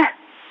 Yeah.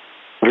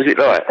 What was it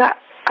like?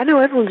 I know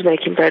everyone's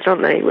making bread,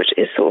 aren't they? Which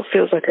it sort of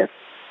feels like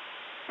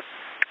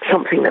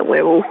something that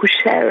we're all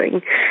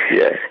sharing.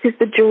 Yeah. Is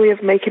the joy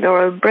of making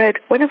our own bread.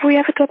 When have we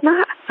ever done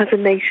that as a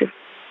nation?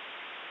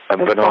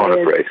 And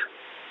banana bread.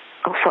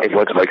 Oh, fuck,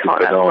 Everyone's making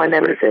that's my banana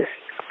nemesis. bread.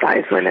 That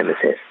is my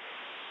nemesis.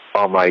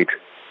 I made,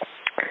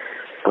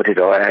 what did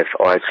I have?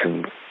 I had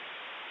some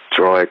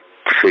dried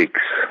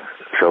figs,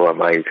 so I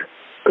made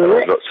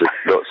lots of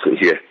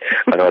yeah,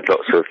 and I had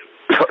lots of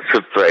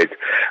bread,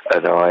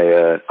 and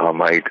I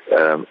made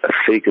a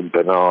fig and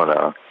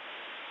banana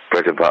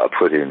bread and butter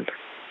pudding.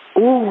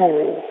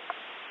 Ooh,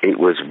 it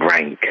was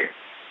rank.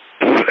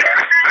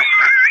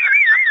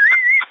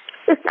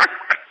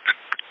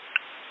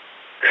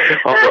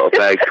 I'm not a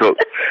bad cook.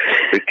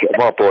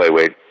 My boy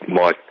went,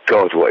 my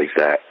God, what is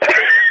that?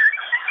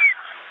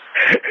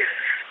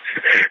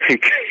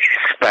 He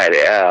spat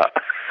it out.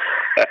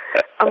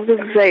 I was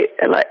going to say,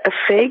 like a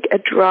fig, a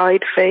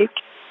dried fig.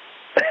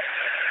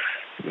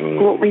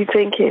 What were you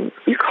thinking?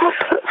 You can't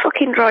put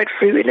fucking dried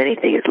fruit in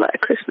anything. It's like a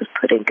Christmas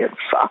pudding. Go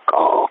fuck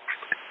off.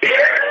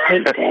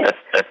 Hate it.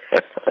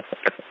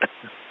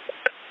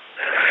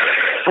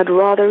 I'd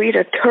rather eat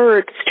a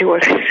turd,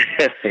 Stuart.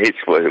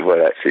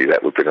 Well, actually,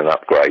 that would have been an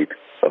upgrade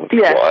of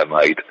what I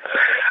made.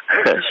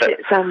 Shit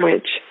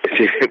sandwich.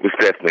 It was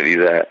definitely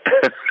that.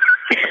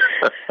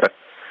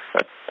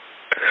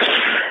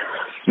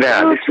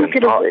 Now, listen.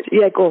 Go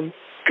on.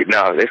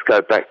 No, let's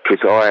go back, because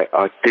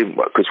I didn't,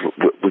 because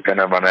we're going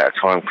to run out of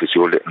time, because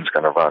your Litton's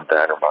going to run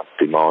down and my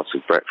demands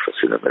of breakfast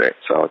in a minute,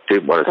 so I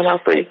didn't want to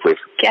speak with...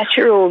 Get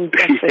your own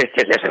breakfast.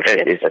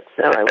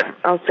 No,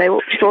 I'll say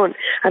what you want,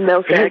 and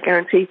they'll say, I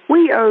guarantee,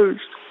 Weetos.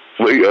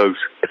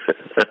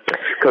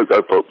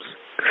 Cocoa Pops.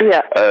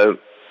 Yeah.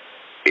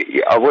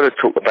 I want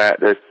to talk about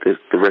the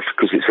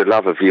because it's a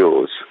love of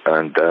yours,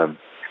 and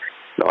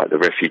like the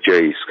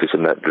refugees, because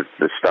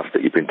the stuff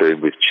that you've been doing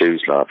with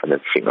Choose Love and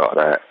everything like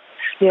that.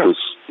 Because,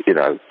 you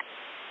know,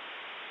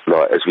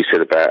 like as we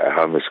said about our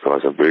homeless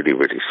guys are really,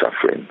 really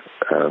suffering.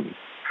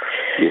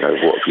 You know,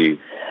 what have you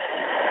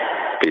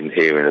been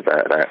hearing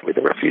about that with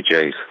the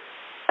refugees?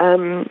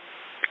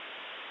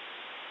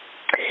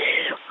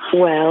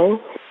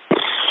 Well,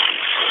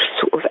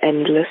 sort of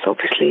endless,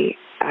 obviously,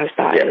 as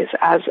that is,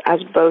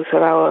 as both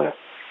of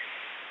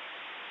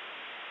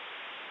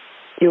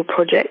your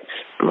projects,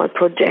 my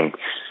projects,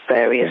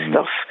 various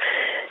stuff.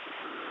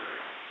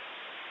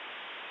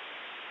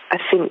 I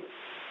think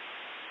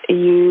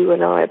you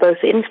and I are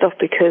both in stuff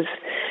because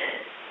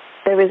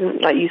there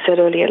isn't, like you said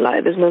earlier,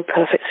 like there's no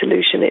perfect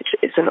solution.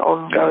 It's an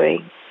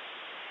ongoing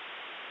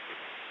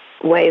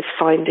way of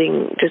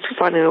finding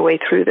a way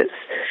through that's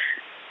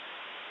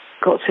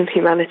got some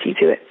humanity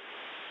to it.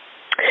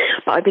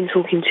 But I've been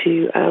talking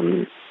to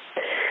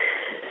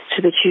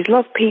the Choose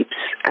Love peeps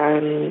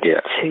and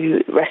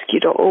to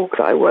Rescue.org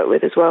that I work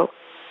with as well.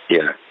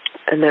 Yeah.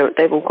 And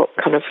they've all got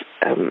kind of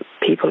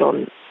people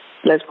on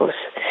Lesbos.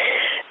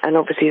 And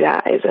obviously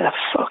that is a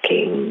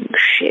fucking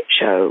shit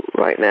show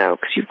right now,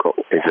 because you've got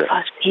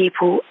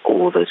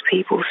all those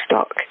people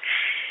stuck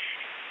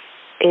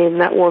in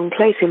that one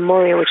place in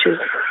Moria, which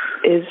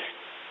is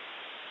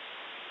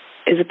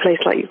a place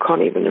like you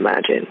can't even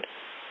imagine.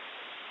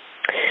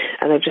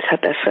 And they've just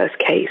had their first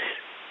case.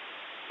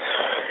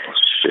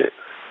 Shit.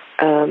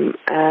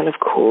 And of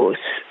course,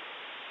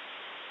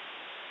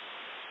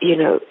 you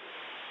know,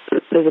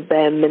 there's a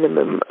bare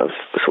minimum of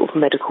sort of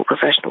medical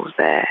professionals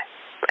there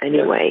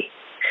anyway. Yeah.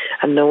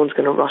 And no one's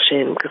going to rush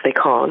in because they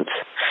can't.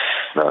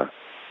 No.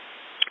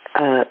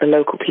 The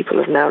local people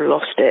have now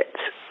lost it.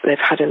 They've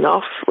had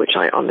enough, which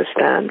I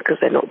understand, because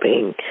there's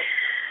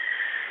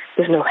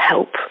no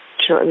help. Do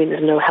you know what I mean?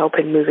 There's no help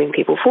in moving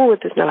people forward.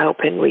 There's no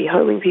help in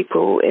rehoming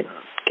people, in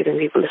giving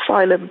people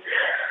asylum.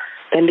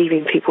 They're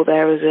leaving people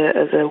there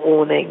as a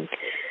warning.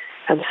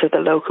 And so the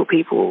local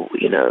people,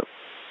 you know,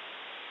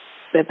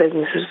 their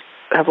businesses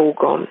have all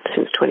gone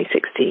since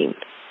 2016.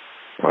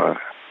 Wow.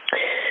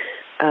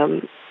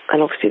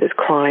 And obviously there's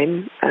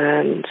crime,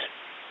 and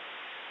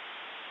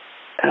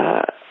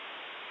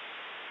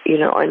you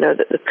know, I know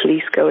that the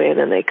police go in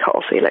and they cut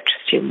off the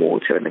electricity and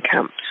water in the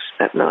camps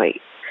at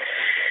night.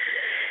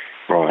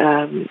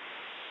 Right.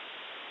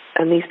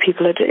 And these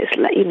people are just,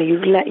 you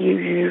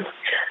know,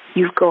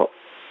 you've got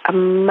a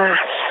mass,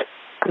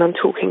 and I'm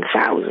talking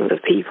thousands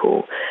of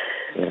people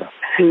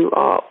who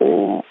are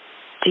all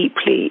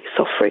deeply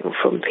suffering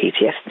from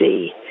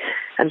PTSD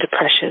and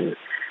depression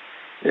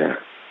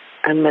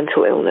and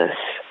mental illness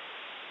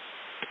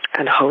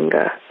and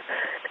hunger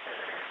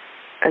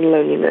and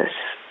loneliness,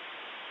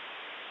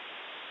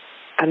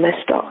 and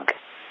they're stuck,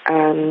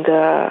 and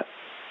they're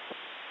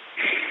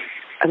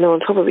on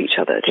top of each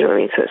other. Do you know what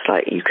I mean? So it's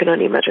like you can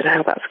only imagine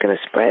how that's going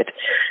to spread.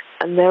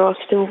 And there are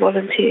still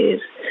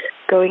volunteers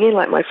going in,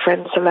 like my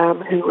friend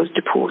Salam, who was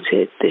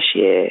deported this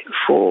year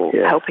for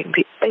helping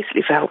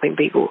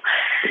people.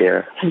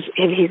 Yeah.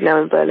 He's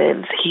now in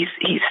Berlin. So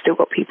he's still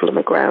got people on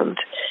the ground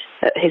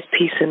at his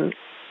Peace and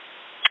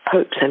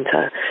Hope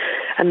Center,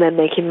 and they're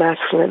making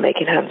masks and they're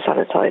making hand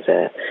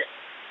sanitizer.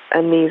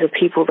 And these are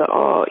people that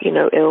are, you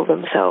know, ill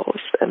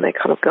themselves, and they're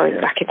kind of going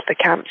back into the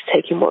camps,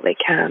 taking what they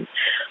can.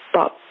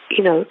 But,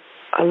 you know,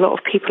 a lot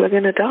of people are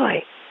going to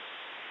die.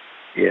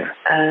 Yeah.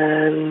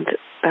 And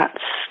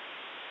that's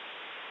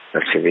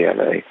the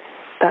reality.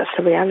 That's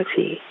the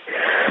reality.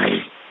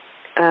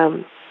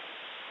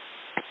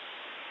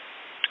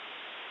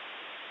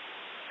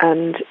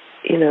 And,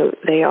 you know,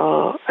 they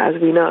are, as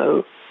we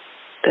know,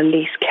 the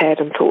least cared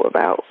and thought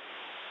about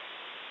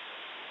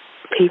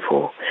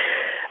people.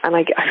 And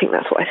I think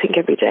that's what I think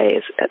every day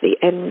is, at the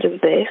end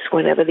of this,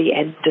 whenever the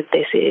end of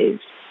this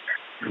is,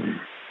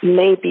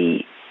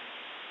 maybe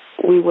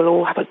we will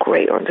all have a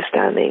greater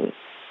understanding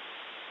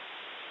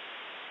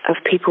of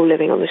people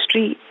living on the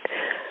street,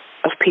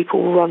 of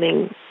people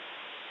running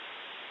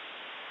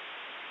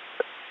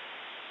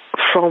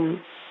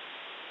from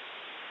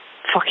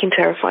fucking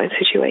terrifying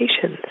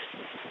situations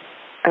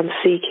and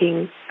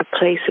seeking a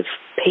place of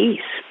peace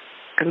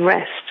and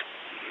rest.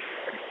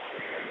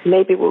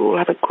 Maybe we'll all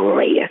have a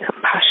greater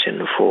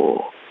compassion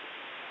for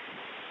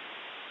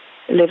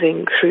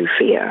living through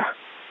fear.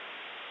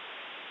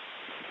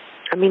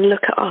 I mean,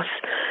 look at us.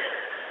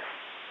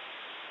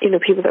 You know,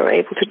 people that are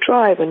able to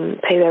drive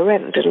and pay their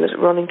rent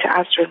and running to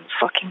Asda and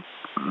fucking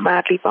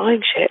madly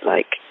buying shit.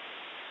 Like,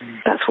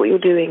 that's what you're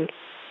doing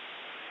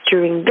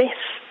during this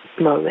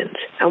moment.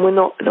 And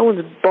no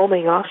one's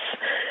bombing us.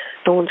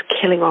 No one's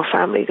killing our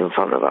families in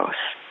front of us.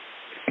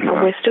 No.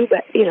 And we're still,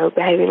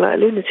 behaving like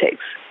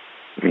lunatics.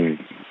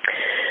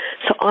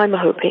 So I'm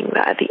hoping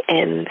that at the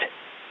end,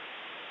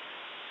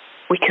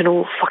 we can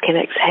all fucking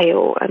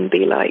exhale and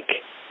be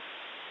like,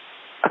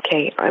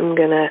 okay, I'm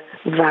going to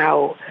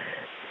vow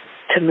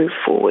to move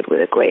forward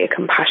with a greater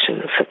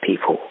compassion for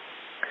people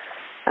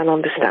and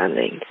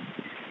understanding.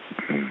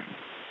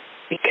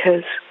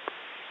 Because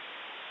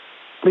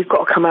we've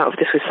got to come out of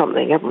this with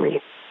something, haven't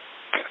we?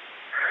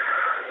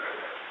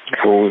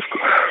 Well,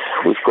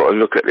 we've got to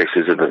look at this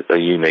as a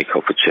unique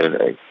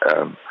opportunity.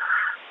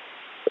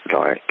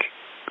 Like,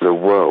 the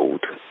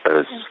world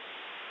has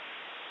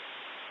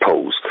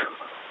paused,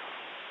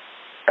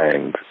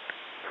 and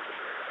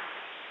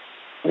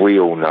we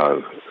all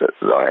know that,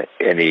 like,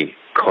 any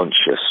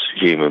conscious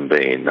human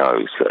being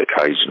knows that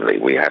occasionally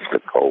we have to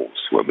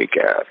pause when we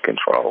get out of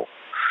control.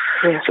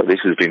 Yeah. So this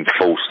has been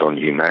forced on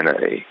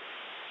humanity.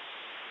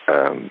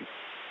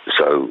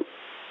 So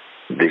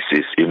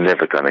you're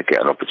never going to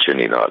get an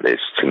opportunity like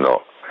this to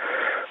not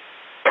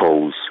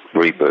pause,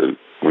 reboot,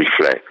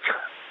 reflect,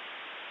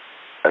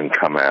 and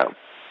come out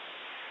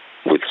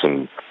with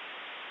some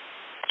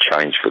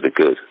change for the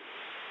good.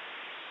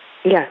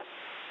 Yeah.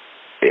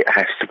 It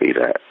has to be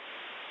that.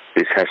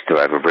 This has to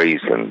have a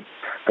reason,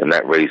 and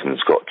that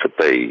reason's got to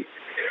be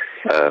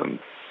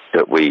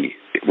that we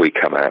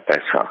come out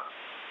better.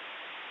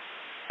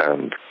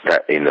 And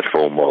that in the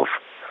form of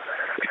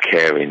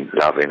caring,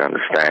 loving,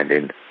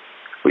 understanding,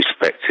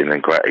 respecting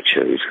and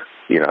gratitude.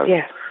 You know,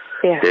 yeah.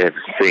 They're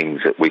the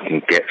things that we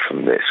can get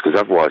from this, because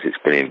otherwise it's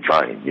been in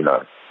vain, you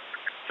know.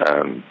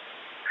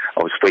 I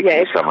was speaking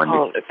to someone... Yeah,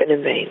 it can't have been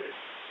in vain.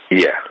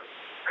 Yeah.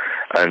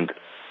 And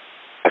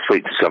I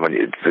speak to someone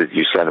that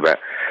you're saying about...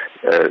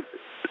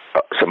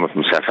 someone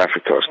from South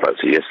Africa I spoke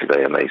to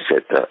yesterday, and they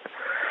said that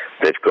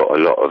they've got a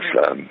lot of...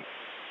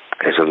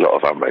 there's a lot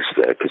of unrest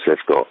there, because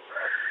they've got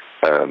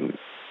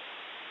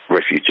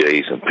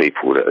refugees and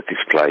people that are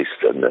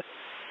displaced, and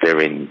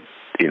they're in,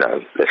 you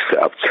know, they've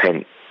set up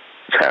tent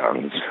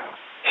towns.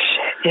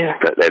 Yeah.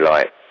 But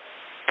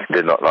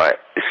they're not like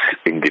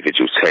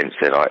individual tents,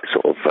 they're like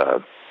sort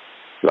of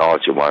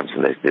larger ones,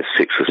 and there's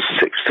six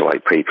to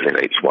eight people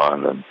in each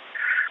one,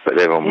 but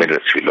they're on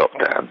military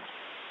lockdown.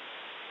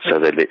 So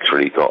they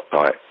literally got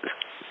like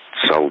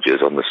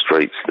soldiers on the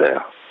streets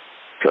there.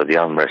 So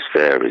the unrest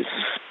there is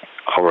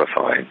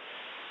horrifying.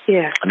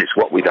 Yeah. And it's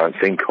what we don't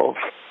think of.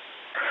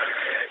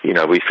 You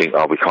know, we think,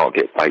 we can't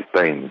get baked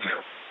beans.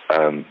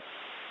 And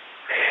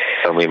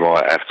we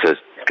might have to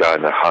go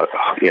in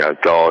the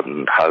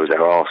garden, hose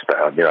our arse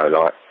down, you know,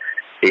 like,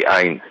 it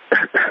ain't.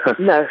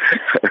 No.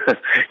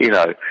 You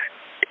know,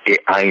 it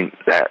ain't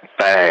that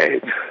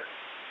bad.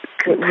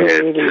 It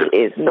really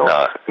is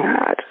not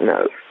bad,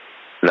 no.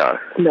 No.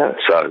 No.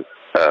 So,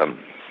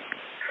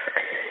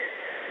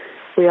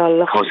 we are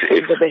lucky for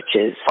the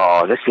bitches.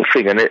 Oh, that's the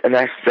thing, and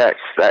that's. I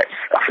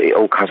think it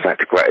all comes back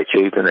to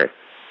gratitude, doesn't it?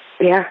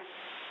 Yeah.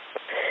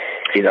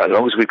 You know, as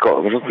long as we're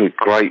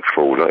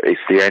grateful, like,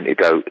 it's the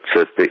antidote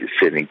to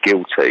feeling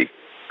guilty.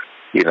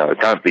 You know,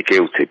 don't be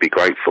guilty, be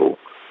grateful.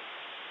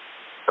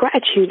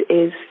 Gratitude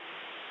is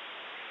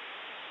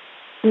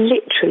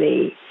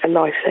literally a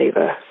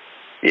lifesaver.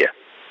 Yeah.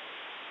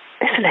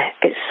 Isn't it?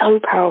 It's so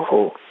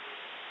powerful.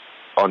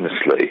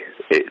 Honestly,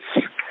 it's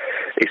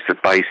the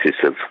basis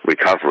of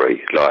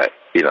recovery. Like,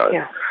 you know,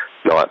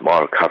 like, my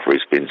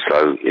recovery's been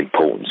so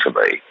important to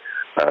me,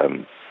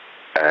 and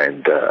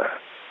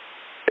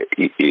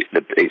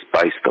it's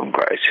based on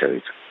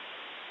gratitude.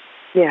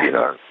 Yeah. You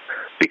know,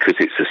 because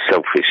it's a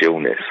selfish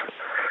illness,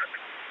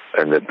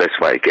 and the best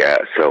way to get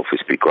out of self is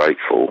to be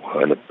grateful,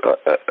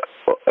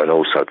 and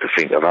also to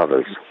think of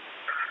others.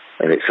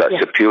 And it's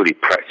a purely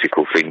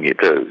practical thing you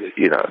do.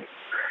 You know,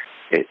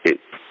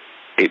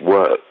 it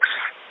works.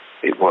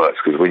 It works,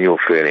 because when you're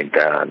feeling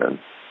down and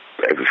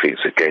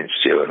everything's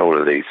against you and all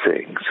of these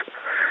things,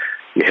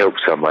 you help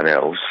someone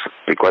else,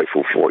 be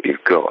grateful for what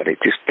you've got, and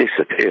it just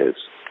disappears.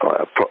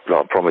 I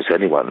promise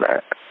anyone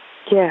that.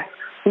 Yeah.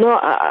 No,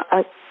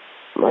 I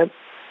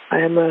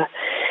am a...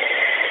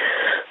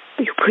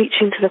 You're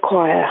preaching to the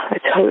choir. I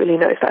totally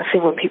know. It's that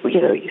thing when people,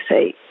 you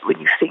say, when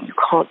you think you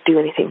can't do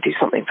anything, do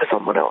something for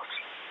someone else.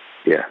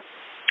 Yeah.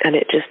 And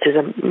it just is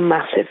a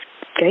massive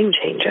game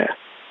changer.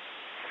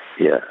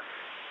 Yeah.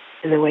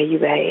 In the way you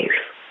behave.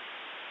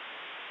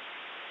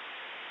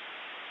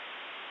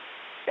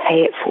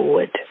 Pay it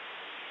forward.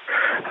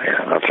 Yeah,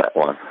 I love that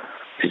one.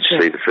 Did you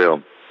see the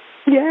film?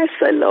 Yes,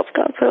 I love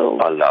that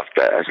film. I loved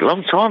that. It was a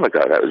long time ago.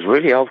 That was a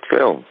really old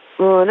film.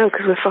 Oh, I know,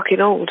 because we're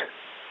fucking old.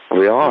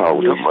 We are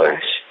old, aren't we?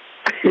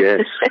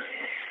 Yes.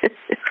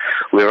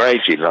 We're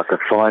aging like a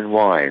fine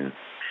wine.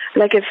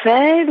 Like a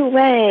fine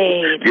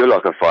wine. You're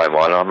like a fine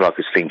wine, I'm like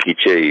a stinky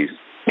cheese.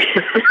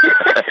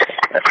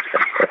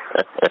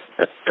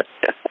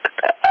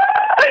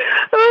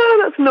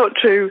 Oh, that's not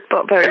true,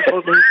 but very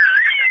positive.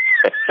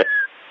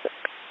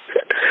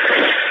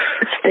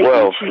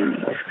 Well,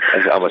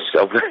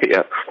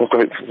 yeah,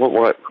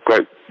 what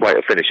great way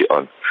to finish it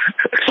on.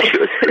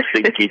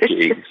 Stinky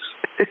cheese.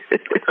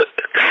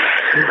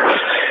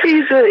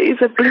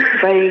 He's a blue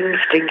vein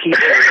stinky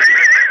cheese.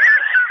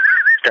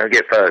 Don't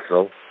get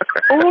personal.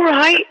 All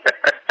right.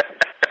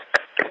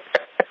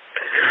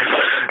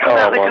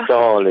 Oh, my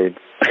darling.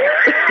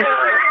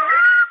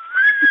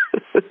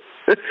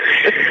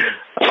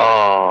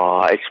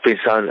 Oh, it's been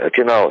so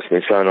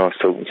nice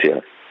talking to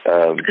you.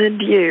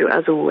 And you,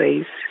 as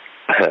always.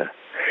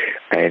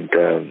 And,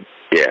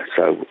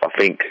 so I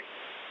think,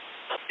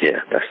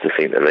 that's the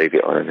thing to leave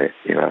it on, isn't it?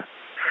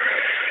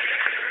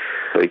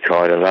 Be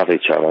kind and love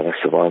each other. That's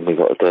the one we've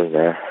got to do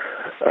now.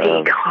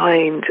 Be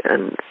kind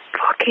and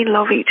fucking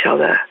love each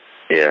other.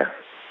 Yeah.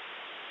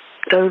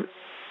 Don't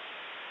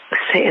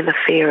sit in the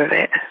fear of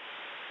it.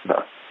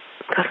 No.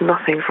 That's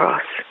nothing for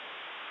us.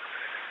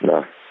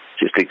 No.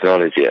 Just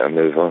acknowledge it and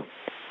move on.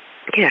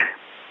 Yeah.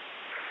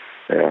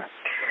 Yeah.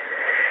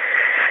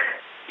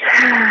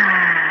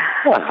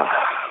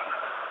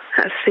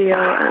 Let's see.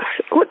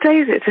 What day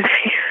is it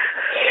today?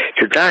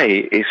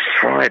 Today is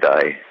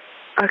Friday.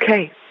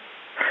 Okay.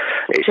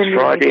 It's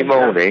Friday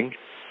morning,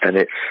 and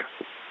it's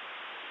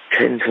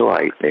 10 to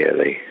 8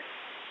 nearly.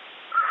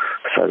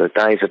 So the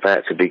day's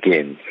about to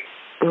begin.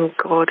 Oh,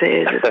 God, it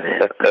is, isn't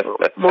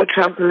it? More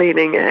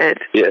trampolining ahead.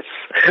 Yes,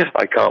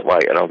 I can't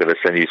wait, and I'm going to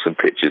send you some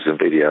pictures and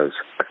videos.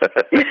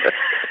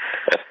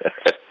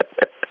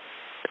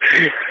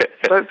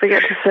 Don't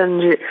forget to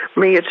send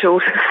me your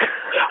tortoise.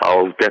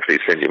 I'll definitely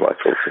send you my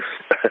tortoise.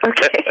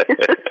 Okay.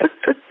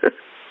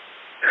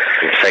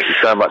 Thank you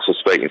so much for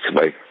speaking to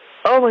me.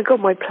 Oh, my God,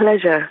 my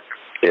pleasure.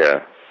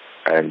 Yeah,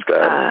 and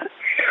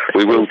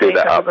we will do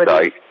that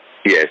update.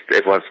 Yes,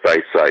 everyone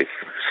stay safe.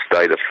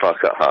 Stay the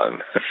fuck at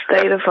home.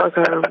 Stay the fuck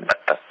at home.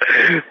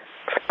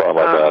 Bye,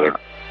 my darling.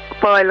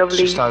 Bye, lovely.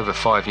 Just over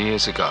 5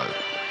 years ago,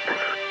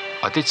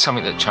 I did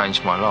something that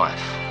changed my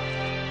life.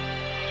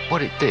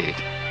 What it did,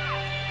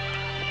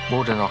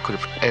 more than I could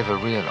have ever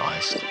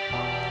realised,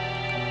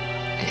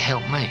 it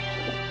helped me.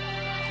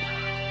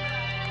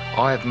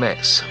 I have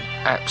met some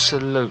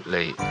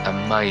absolutely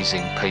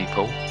amazing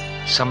people.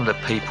 Some of the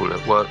people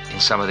that work in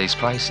some of these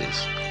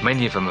places,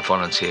 many of them are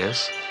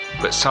volunteers,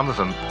 but some of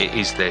them, it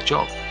is their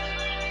job.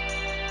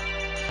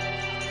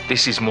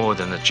 This is more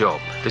than a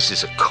job. This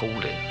is a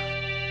calling.